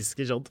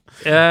elsker sånt.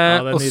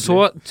 Og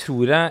så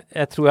tror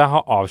jeg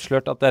har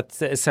avslørt at det er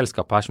et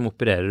selskap her som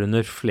opererer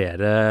under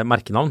flere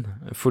merkenavn,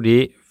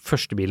 fordi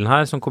første bilen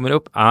her som kommer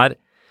opp er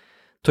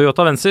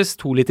Toyota Avensis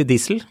 2 liter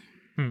diesel,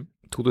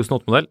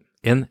 2008-modell.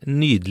 En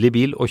nydelig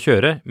bil å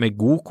kjøre med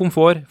god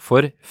komfort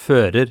for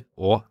fører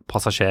og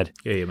passasjer.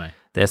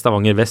 Det er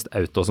Stavanger Vest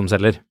Auto som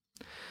selger.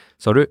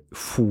 Så har du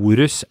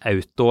Forus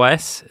Auto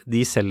AS.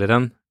 De selger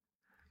en,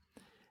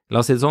 la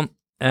oss si det sånn.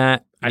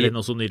 Er det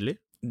noe så nydelig?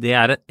 Det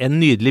er en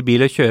nydelig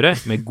bil å kjøre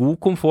med god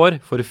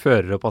komfort for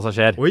fører og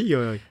passasjer.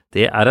 Oi.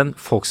 Det er en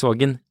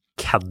Volkswagen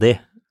Caddy.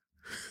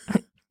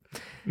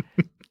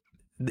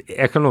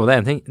 Jeg kan love deg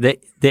en ting.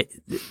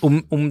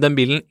 Om den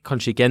bilen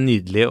kanskje ikke er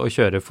nydelig å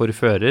kjøre for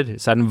fører,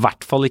 så er den i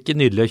hvert fall ikke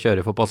nydelig å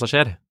kjøre for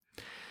passasjer.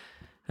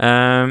 Det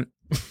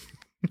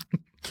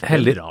er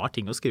en rar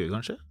ting å skrive,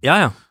 kanskje?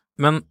 Ja.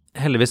 Men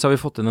heldigvis har vi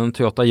fått inn en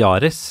Toyota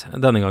Yaris,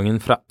 denne gangen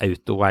fra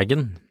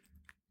Autowagen.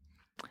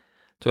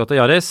 Toyota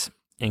Yaris,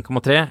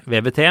 1,3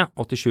 VVT,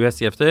 87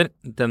 hestekrefter.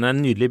 Den er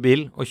en nydelig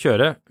bil å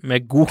kjøre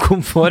med god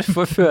komfort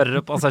for fører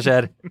og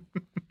passasjer.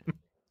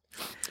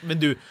 Men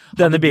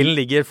denne bilen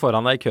ligger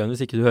foran deg i køen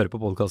hvis ikke du hører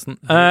på podcasten.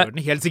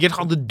 Helt sikkert.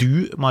 Hadde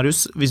du,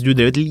 Marius, hvis du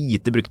drev et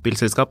lite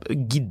bruktbilselskap,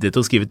 giddet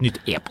å skrive et nytt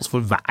e-post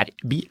for hver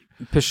bil?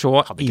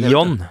 Peugeot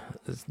Ion.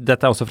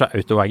 Dette er også fra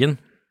Autowagen.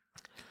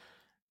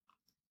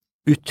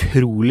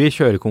 Utrolig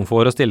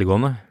kjørekomfort og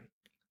stillegående.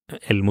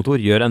 Elmotor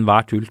gjør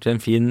enhver tur til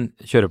en fin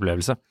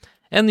kjøreopplevelse.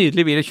 En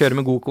nydelig bil å kjøre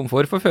med god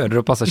komfort for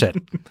fører og passasjer.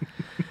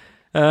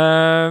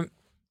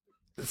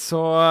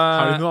 Så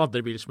har du noen andre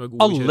biler som er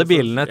gode alle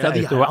bilene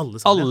til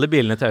alle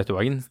bilene til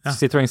Autowagen.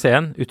 Citroën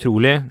C1,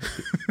 utrolig.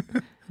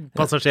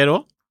 Passasjer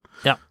også?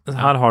 Ja,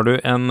 her har du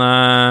en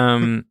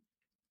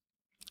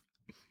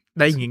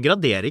Det er ingen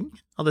gradering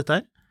av dette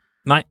her?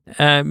 Nei,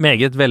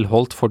 meget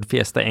velholdt Ford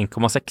Fiesta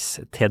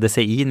 1,6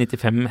 TDCi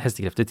 95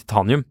 hestekrefter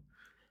titanium.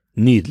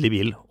 Nydelig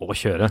bil å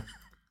kjøre.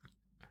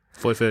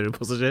 For fører og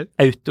passasjer?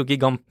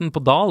 Autogiganten på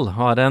Dal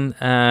har en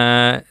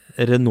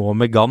Renault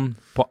Megane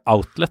på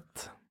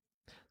Outlet.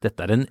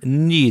 Dette er en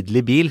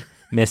nydelig bil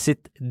med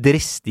sitt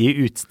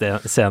dristige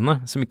utseende,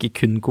 som ikke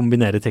kun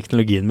kombinerer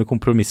teknologien med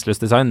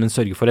kompromissløs design, men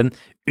sørger for en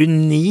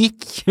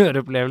unik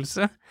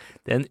kjøreopplevelse.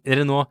 Det er en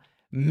Renault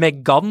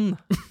Megane.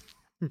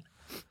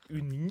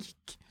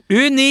 Unik!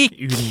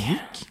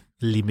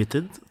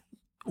 Limited.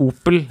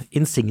 Opel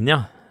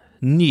Insignia.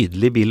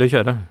 Nydelig bil å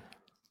kjøre.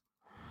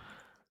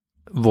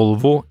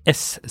 Volvo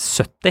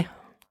S70.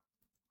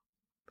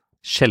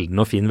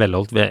 Sjelden og fin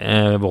velholdt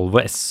Volvo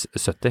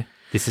S70.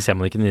 Disse ser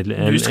man ikke nydelig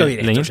lenger. Du skal vi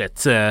rett og slett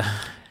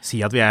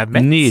si at vi er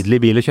mett. Nydelig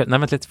bil å kjøre. Nei,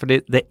 vent litt, fordi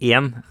det er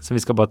en som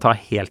vi skal bare ta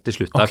helt til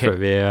slutt der,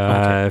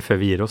 før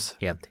vi gir oss.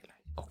 En til.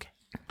 Ok.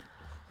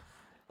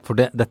 For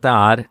dette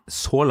er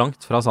så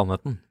langt fra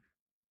sannheten.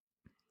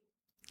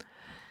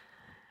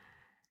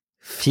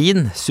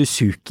 Fin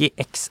Suzuki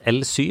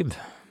XL7.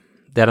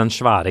 det den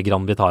svære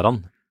Grand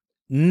Vitaraen.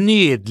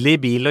 Nydelig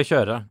bil å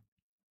kjøre.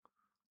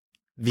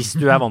 Hvis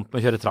du vant med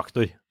å kjøre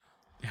traktor.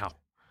 Ja,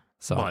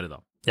 så. Bare da.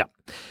 Ja.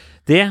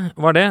 Det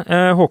var det.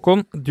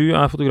 Håkon, du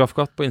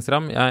fotografkatt på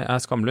Instagram,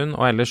 jeg Skamlund,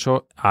 og ellers så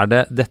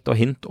det dette og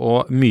hint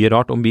og mye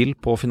rart om bil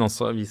på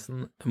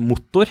Finansavisen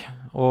Motor.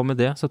 Og med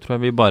det så tror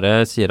jeg vi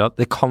bare sier at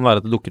det kan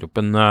være at det dukker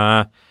opp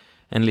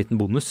en liten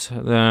bonus.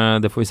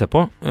 Det får vi se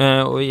på.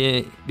 Og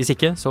hvis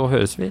ikke, så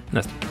høres vi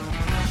neste gang.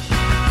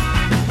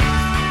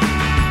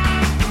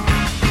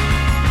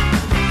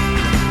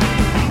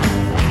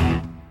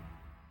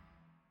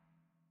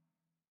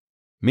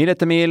 Mil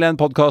etter mil, en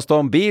podcast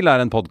om bil,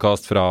 en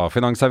podcast fra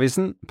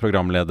Finansavisen.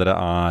 Programledere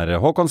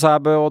Håkon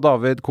Sæbø og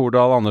David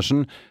Kordal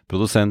Andersen.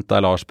 Produsent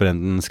Lars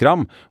Brenden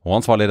Skram. Og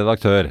ansvarlig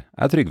redaktør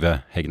Trygve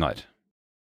Hegnar.